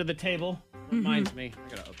bring one to the table. Reminds me. I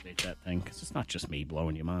got to update that thing because it's not just me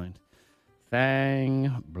blowing your mind.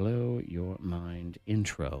 Thang, blow your mind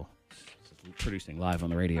intro. Producing live on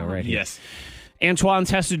the radio right here. Yes. Antoine's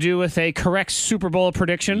has to do with a correct Super Bowl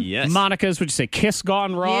prediction. Yes. Monica's, would you say kiss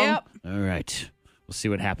gone wrong? Yep. All right. We'll see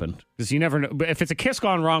what happened. Because you never know. But if it's a kiss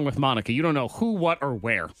gone wrong with Monica, you don't know who, what, or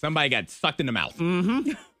where. Somebody got sucked in the mouth.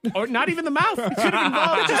 Or not even the mouth. It could have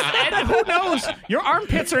involved and who knows? Your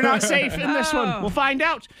armpits are not safe in this one. We'll find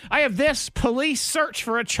out. I have this. Police search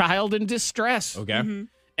for a child in distress. Okay.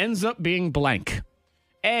 Ends up being blank.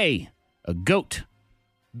 A goat.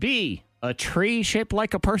 B, a tree shaped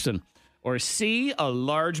like a person. Or C, a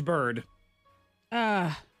large bird.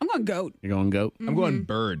 I'm going goat. You're going goat? I'm going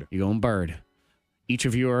bird. You're going bird. Each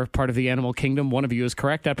of you are part of the animal kingdom. One of you is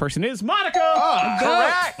correct. That person is Monica.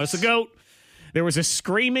 Correct. That's a goat. There was a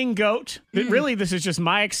screaming goat. Really, this is just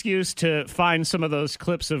my excuse to find some of those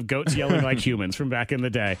clips of goats yelling like humans from back in the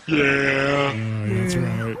day. Yeah. That's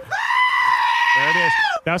right. There it is.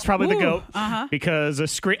 That was probably the goat. Because a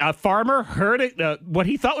farmer heard it, what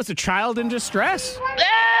he thought was a child in distress.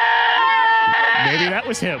 Maybe that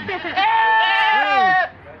was him.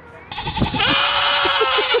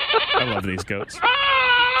 I love these goats. There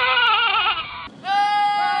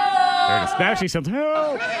it is. That actually sounds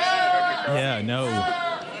help. Yeah, no.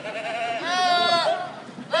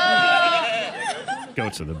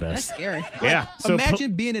 Goats are the That's best. scary. Yeah. So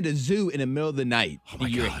Imagine being at a zoo in the middle of the night and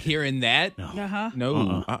you're hearing that. No. No.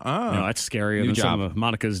 No, that's scarier New than some job. of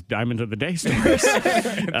Monica's Diamond of the Day stories.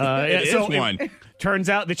 It is one. Turns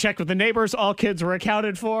out they checked with the neighbors. All kids were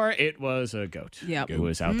accounted for. It was a goat Yep. who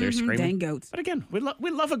was out there screaming. Dang goats. But again, we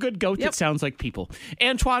love a good goat that sounds like people.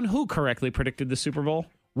 Antoine, who correctly predicted the Super Bowl?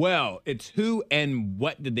 Well, it's who and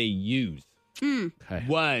what did they use? Okay.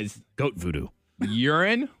 Was goat voodoo.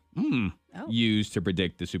 Urine used to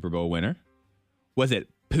predict the Super Bowl winner? Was it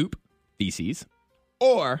poop, feces?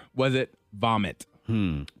 Or was it vomit?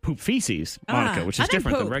 Poop feces, Monica, which I is think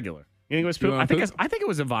different than poop. regular. You think it was poop? I think it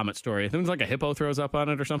was a vomit story. I think it was like a hippo throws up on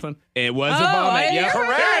it or something. It was a vomit. Yeah,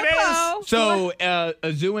 There it is. So a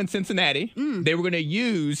zoo in Cincinnati, they were going to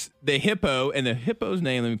use the hippo, and the hippo's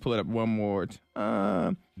name, let me pull it up one more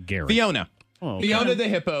time. Gary. Fiona. Oh, okay. Fiona the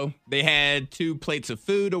hippo, they had 2 plates of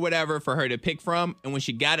food or whatever for her to pick from. And when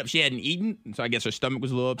she got up, she hadn't eaten. And so I guess her stomach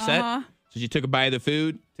was a little upset. So she took a bite of the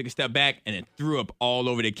food, took a step back, and then threw up all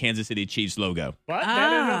over the Kansas City Chiefs logo. What?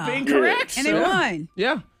 That ended up being correct. And they won.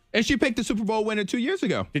 Yeah. And she picked the Super Bowl winner 2 years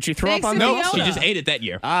ago. Did she throw up on No, the she just ate it that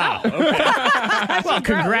year. Okay. Well,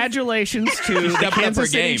 congratulations to the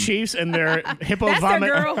Kansas City Chiefs and their hippo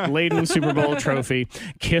vomit-laden Super Bowl trophy.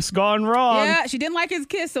 Kiss gone wrong. Yeah, she didn't like his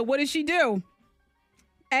kiss, so what did she do?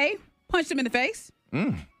 A, punched him in the face.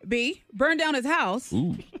 B, burned down his house.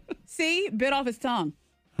 C, bit off his tongue.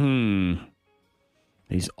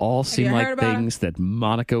 These all seem like things that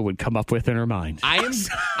Monica would come up with in her mind.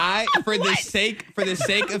 For the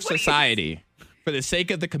sake of society, for the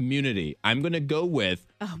sake of the community, I'm going to go with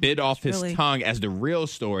bit off his tongue as the real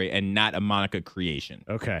story and not a Monica creation.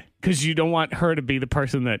 Okay. Because you don't want her to be the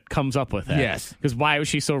person that comes up with that. Yes. Because why was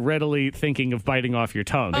she so readily thinking of biting off your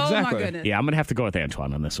tongue? Oh, exactly. My goodness. Yeah, I'm going to have to go with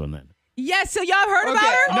Antoine on this one then. Yes, so y'all have heard about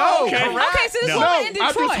her? No. Okay, so this woman in Detroit.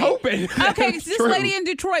 I'm just hoping. Okay, so this lady in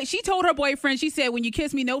Detroit, she told her boyfriend, she said, when you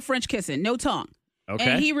kiss me, no French kissing, no tongue.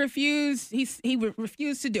 Okay. And he refused. He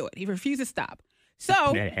refused to do it. He refused to stop. So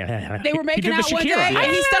they were making out one day,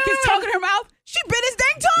 and he stuck his tongue in her mouth. She bit his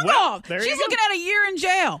dang tongue off. She's looking at a year in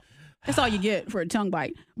jail. That's all you get for a tongue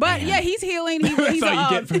bite. But yeah, he's healing. He's That's all you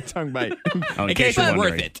get for a tongue bite. In case you're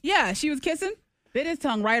worth it. Yeah, she was kissing, bit his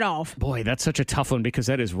tongue right off. Boy, that's such a tough one because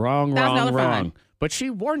that is wrong. But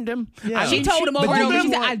she warned him. Yeah. She told him over and over. She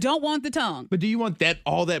said, I don't want the tongue. But do you want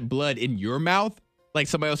all that blood in your mouth? Like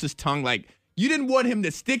somebody else's tongue? Like, you didn't want him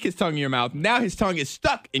to stick his tongue in your mouth. Now his tongue is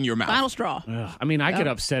stuck in your mouth. Final straw. I mean, I get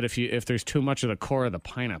upset if there's too much of the core of the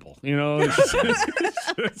pineapple. You know,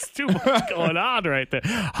 it's too much going on right there.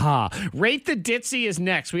 Rate the Ditzy is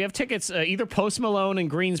next. We have tickets, either Post Malone in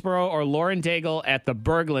Greensboro or Lauren Daigle at the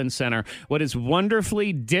Berglund Center. What is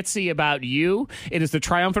wonderfully ditzy about you? It is the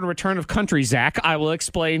triumphant return of country, Zach. I will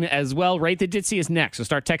explain as well. Rate the Ditzy is next. So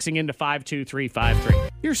start texting into 52353.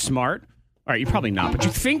 You're smart. All right, you're probably not, but you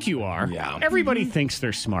think you are. Yeah. Everybody thinks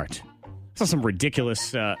they're smart. I saw some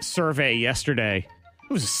ridiculous survey yesterday.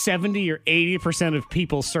 It was 70 or 80% of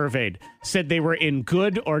people surveyed said they were in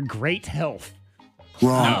good or great health.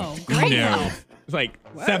 Wrong. Great health. It's like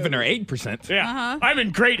 7 or 8%. Yeah. I'm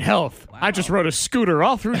in great health. Wow. I just rode a scooter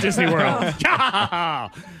all through Disney World.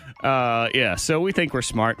 Yeah, so we think we're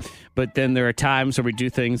smart, but then there are times where we do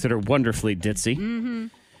things that are wonderfully ditzy.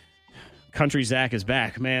 Country Zach is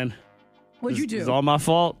back, man. What'd you do? It's all my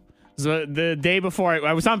fault. So the day before,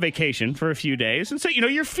 I was on vacation for a few days. And so,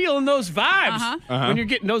 you're feeling those vibes when you're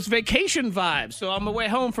getting those vacation vibes. So on my way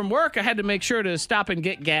home from work, I had to make sure to stop and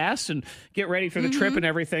get gas and get ready for the trip and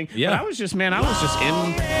everything. Yeah. But I was just in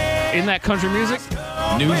that country music.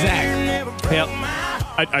 New Zach. Yep.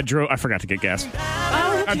 I forgot to get gas.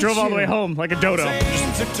 I drove all the way home like a dodo.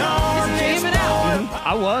 Just jamming out.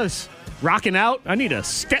 I was. Rocking out. I need a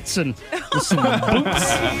Stetson with some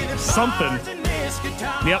boots. Something.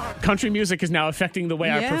 Yep. Country music is now affecting the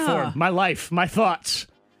way I perform. My life. My thoughts.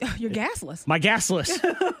 You're gasless. My gasless.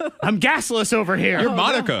 I'm gasless over here. You're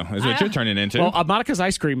Monica is what you're turning into. Well, Monica's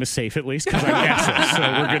ice cream is safe at least because I'm gasless. So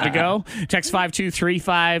we're good to go. Text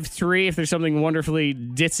 52353 if there's something wonderfully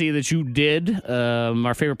ditzy that you did.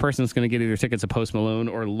 Our favorite person is going to get either tickets to Post Malone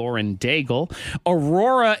or Lauren Daigle.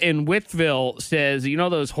 Aurora in Whitville says,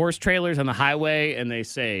 those horse trailers on the highway and they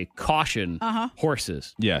say caution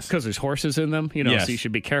horses. Yes. Because there's horses in them, so you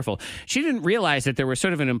should be careful. She didn't realize that there was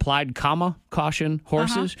sort of an implied comma, caution,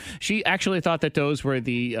 horses. She actually thought that those were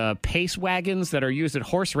the pace wagons that are used at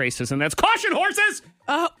horse races, and that's caution, horses!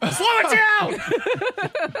 Slow it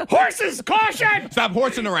down! Horses, caution! Stop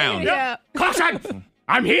horsing around. Yeah. Caution!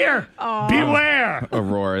 I'm here! Beware!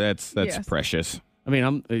 Aurora, that's precious. I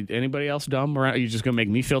mean, anybody else dumb? Are you just going to make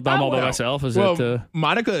me feel dumb all by myself?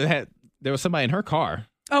 Monica there was somebody in her car.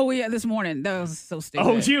 Oh, yeah, this morning. That was so stupid.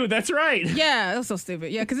 Oh, you, that's right. Yeah, that was so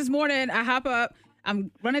stupid. Yeah, because this morning I hop up.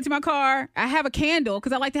 I'm running to my car. I have a candle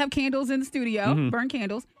because I like to have candles in the studio, burn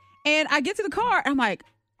candles. And I get to the car. And I'm like,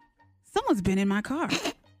 someone's been in my car.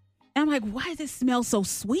 And I'm like, why does it smell so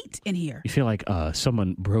sweet in here? You feel like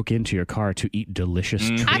someone broke into your car to eat delicious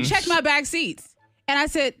treats. I checked my back seats. And I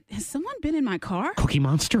said, has someone been in my car? Cookie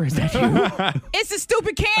Monster, is that you? It's a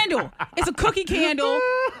stupid candle. It's a cookie candle,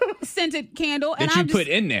 scented candle. That you put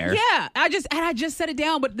in there. Yeah. I just set it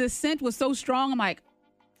down, but the scent was so strong. I'm like,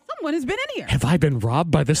 someone has been in here. Have I been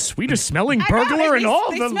robbed by the sweetest smelling burglar in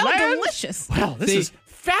all the land? They smell delicious. Wow, this is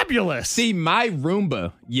fabulous. See, my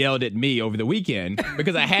Roomba yelled at me over the weekend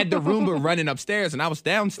because I had the Roomba running upstairs and I was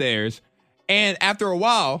downstairs. And after a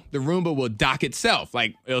while, the Roomba will dock itself.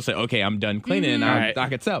 Like, it'll say, okay, I'm done cleaning, and I'll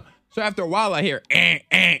dock itself. So after a while, I hear, and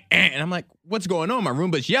I'm like, what's going on? My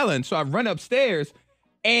Roomba's yelling. So I run upstairs,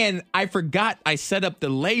 and I forgot I set up the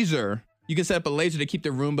laser. You can set up a laser to keep the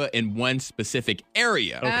Roomba in one specific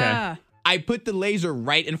area. Okay. I put the laser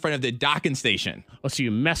right in front of the docking station. Oh, so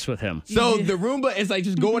you mess with him. So the Roomba is like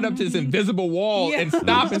just going up to this invisible wall and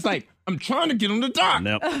stop. It's like, I'm trying to get on the dock.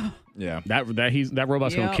 Nope. Yeah. That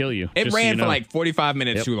robot's going to kill you. It ran for like 45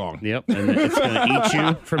 minutes too long. Yep. And it's going to eat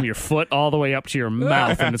you from your foot all the way up to your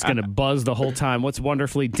mouth, and it's going to buzz the whole time. What's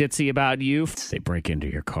wonderfully ditzy about you? They break into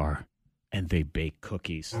your car and they bake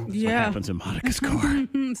cookies. That's what happens in Monica's car.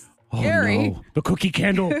 Scary. Oh, no. The cookie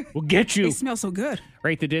candle will get you. They smell so good.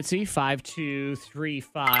 Rate the ditzy,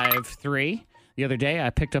 52353. The other day, I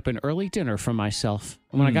picked up an early dinner for myself.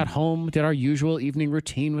 And when I got home, did our usual evening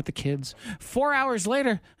routine with the kids. 4 hours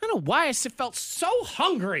later, I don't know why I still felt so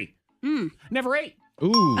hungry. Never ate.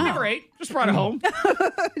 Ooh. Never ate. Just brought it home.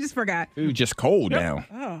 Just forgot. Ooh, just cold now.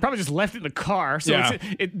 Oh. Probably just left it in the car. So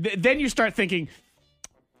then you start thinking,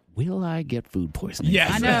 will I get food poisoning?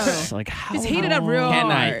 Yes. I know. Like, how Just heat it up real Can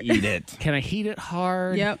I hard. eat it? Can I heat it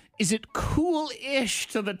hard? Yep. Is it cool-ish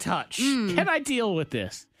to the touch? Can I deal with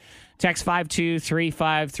this? Text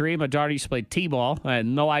 52353. My daughter used to play t-ball. I had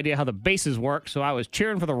no idea how the bases work, so I was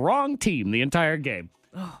cheering for the wrong team the entire game.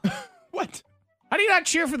 What? How do you not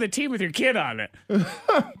cheer for the team with your kid on it? I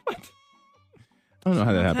don't know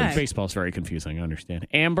how that happens. Baseball's very confusing, I understand.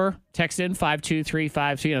 Amber, text in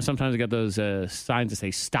 52353. You know, sometimes I get those signs that say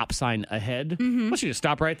stop sign ahead. Well, she just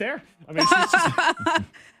stop right there. I mean, she's just...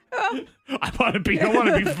 I want to be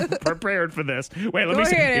prepared for this. Wait, let me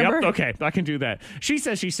see. Yep, okay, I can do that. She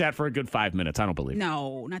says she sat for a good 5 minutes. I don't believe it.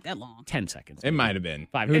 No, not that long. 10 seconds. It might have been.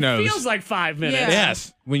 5. Who knows? It feels like 5 minutes. Yeah.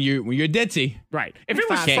 Yes, when you're ditzy. Right. If it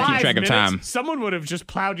was Can't 5 keep track of minutes, time. someone would have just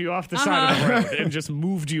plowed you off the side of the road and just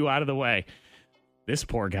moved you out of the way. This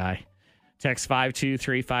poor guy. Text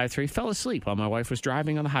 52353. Fell asleep while my wife was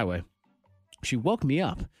driving on the highway. She woke me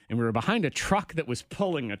up, and we were behind a truck that was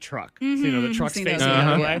pulling a truck. So, you know, the truck's facing the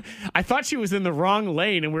other way. I thought she was in the wrong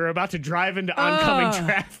lane, and we were about to drive into oncoming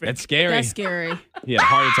traffic. That's scary. That's scary. Yeah,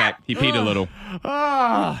 heart attack. He peed a little.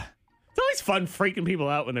 It's always fun freaking people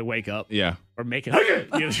out when they wake up. Yeah. Or making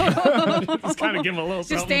just kind of give them a little Just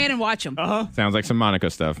something. stand and watch them. Sounds like some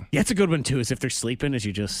Monica stuff. Yeah, it's a good one, too, is if they're sleeping, is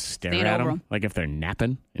you just stare Stand at over them. 'em. Like if they're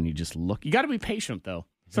napping, and you just look. You got to be patient, though.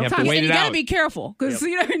 You have to Sometimes wait And it you got to out. be careful because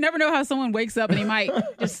you never know how someone wakes up and he might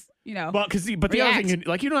just, Well, but the other thing,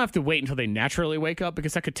 like, you don't have to wait until they naturally wake up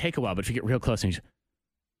because that could take a while. But if you get real close and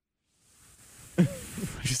you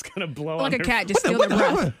just kind of blow like on a their- cat, just steal their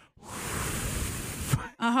breath.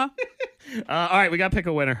 All right, we got to pick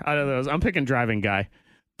a winner out of those. I'm picking driving guy.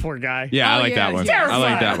 Poor guy. Yeah, I like that one. I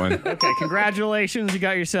like that one. Okay, congratulations. You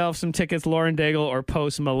got yourself some tickets, Lauren Daigle or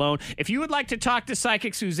Post Malone. If you would like to talk to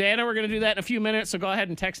Psychic Susanna, we're going to do that in a few minutes. So go ahead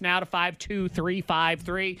and text now to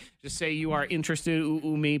 52353. Just say you are interested.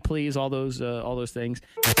 Ooh, me, please. All those things.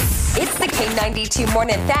 It's the K92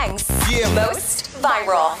 Morning Thangs. Most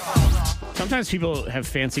viral. Sometimes people have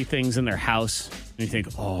fancy things in their house, and you think,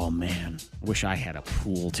 oh, man, wish I had a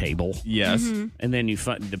pool table. Yes. And then you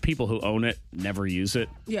find the people who own it never use it.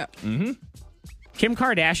 Yeah. Kim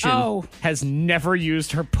Kardashian has never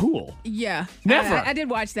used her pool. Yeah. Never. I did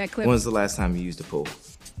watch that clip. When was the last time you used a pool?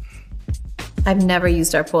 I've never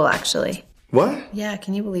used our pool, actually. What? Yeah,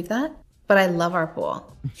 can you believe that? But I love our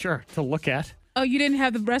pool. Sure, to look at. Oh, you didn't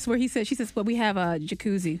have the rest where she says, well, we have a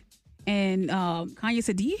jacuzzi. And Kanye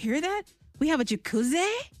said, do you hear that? We have a jacuzzi?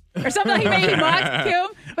 Or something like he mocked Kim.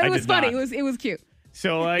 But it was funny. It was cute.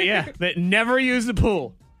 So, that never use the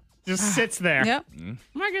pool. Just sits there. Yep.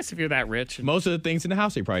 Well, I guess if you're that rich. Most of the things in the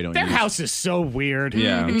house they probably don't Their use. house is so weird.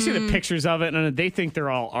 Yeah. And you see the pictures of it, and they think they're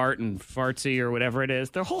all art and fartsy or whatever it is.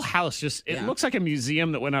 Their whole house it looks like a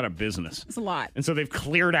museum that went out of business. It's a lot. And so they've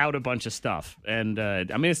cleared out a bunch of stuff. And, I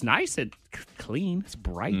mean, it's nice. It's clean. It's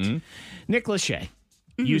bright. Nick Lachey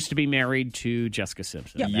used to be married to Jessica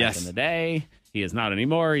Simpson back in the day. He is not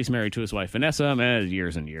anymore. He's married to his wife, Vanessa,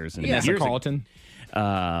 years and years. And Vanessa years Carlton.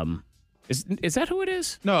 Is that who it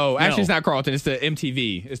is? No, actually, it's not Carlton. It's the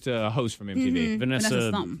MTV. It's the host from MTV.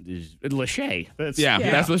 Vanessa Lachey. That's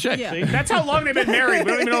Lachey. Yeah. See, that's how long they've been married.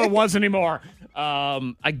 We don't even know what it was anymore.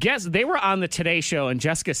 I guess they were on the Today Show, and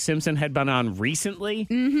Jessica Simpson had been on recently,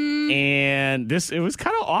 and it was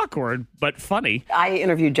kind of awkward but funny. I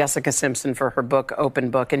interviewed Jessica Simpson for her book, Open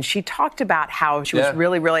Book, and she talked about how she was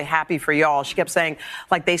really, really happy for y'all. She kept saying,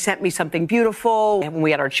 like, they sent me something beautiful when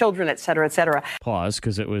we had our children, et cetera, et cetera. Pause,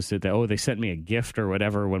 because it was they sent me a gift or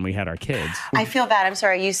whatever when we had our kids. I feel bad. I'm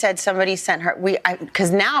sorry. You said somebody sent her.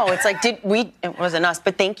 Because now it's like, it wasn't us,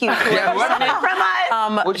 but thank you. Whoever sent it from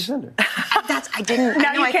us. What'd you send her? I didn't.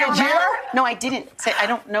 No, you can't remember? No, I didn't. I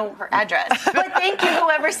don't know her address. But thank you,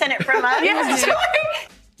 whoever sent it from us. Yes.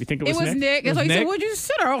 You think It was Nick. That's why he said, what'd you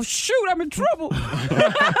send her? Oh, shoot, I'm in trouble.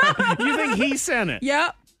 You think he sent it?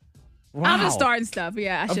 Yep. I'm just starting stuff.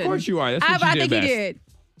 Yeah, I should. Of course you are. That's what I you think did he best. did.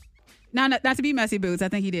 No, not to be messy boots. I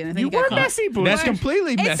think he did. I think You he got were caught. messy boots. That's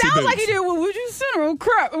completely messy It sounds boots. like he did. Well, would you send her? Oh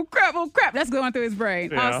crap. That's going through his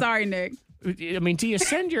brain. Yeah. Oh, sorry, Nick. I mean, do you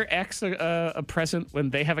send your ex a present when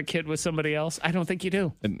they have a kid with somebody else? I don't think you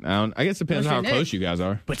do. I guess it depends on how close you guys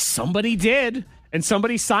are. But somebody did, and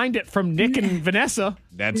somebody signed it from Nick and Vanessa.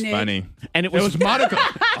 That's funny. And it was Monica.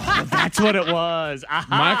 Oh, that's what it was. Aha.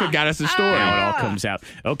 Monica got us the story. Now it all comes out.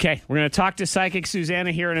 Okay, we're going to talk to Psychic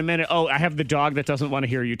Susanna here in a minute. Oh, I have the dog that doesn't want to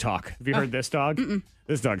hear you talk. Have you heard this dog?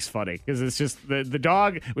 This dog's funny because it's just the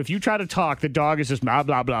dog. If you try to talk, the dog is just blah,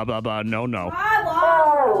 blah, blah, blah, blah. No.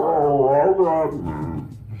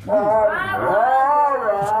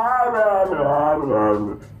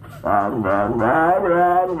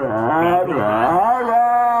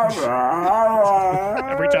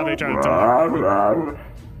 Every time they try to talk.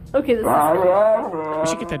 Okay, this is We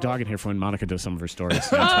should get that dog in here for when Monica does some of her stories.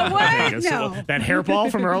 what? So No. that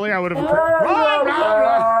hairball from earlier, I would have. Oh,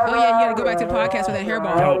 yeah, you got to go back to the podcast with that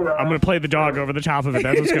hairball. No, I'm going to play the dog over the top of it.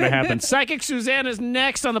 That's what's going to happen. Psychic Susanna's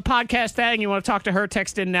next on the podcast thing. You want to talk to her?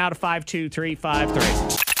 Text in now to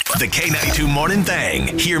 52353. The K92 Morning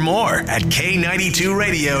Thing. Hear more at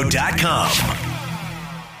K92Radio.com.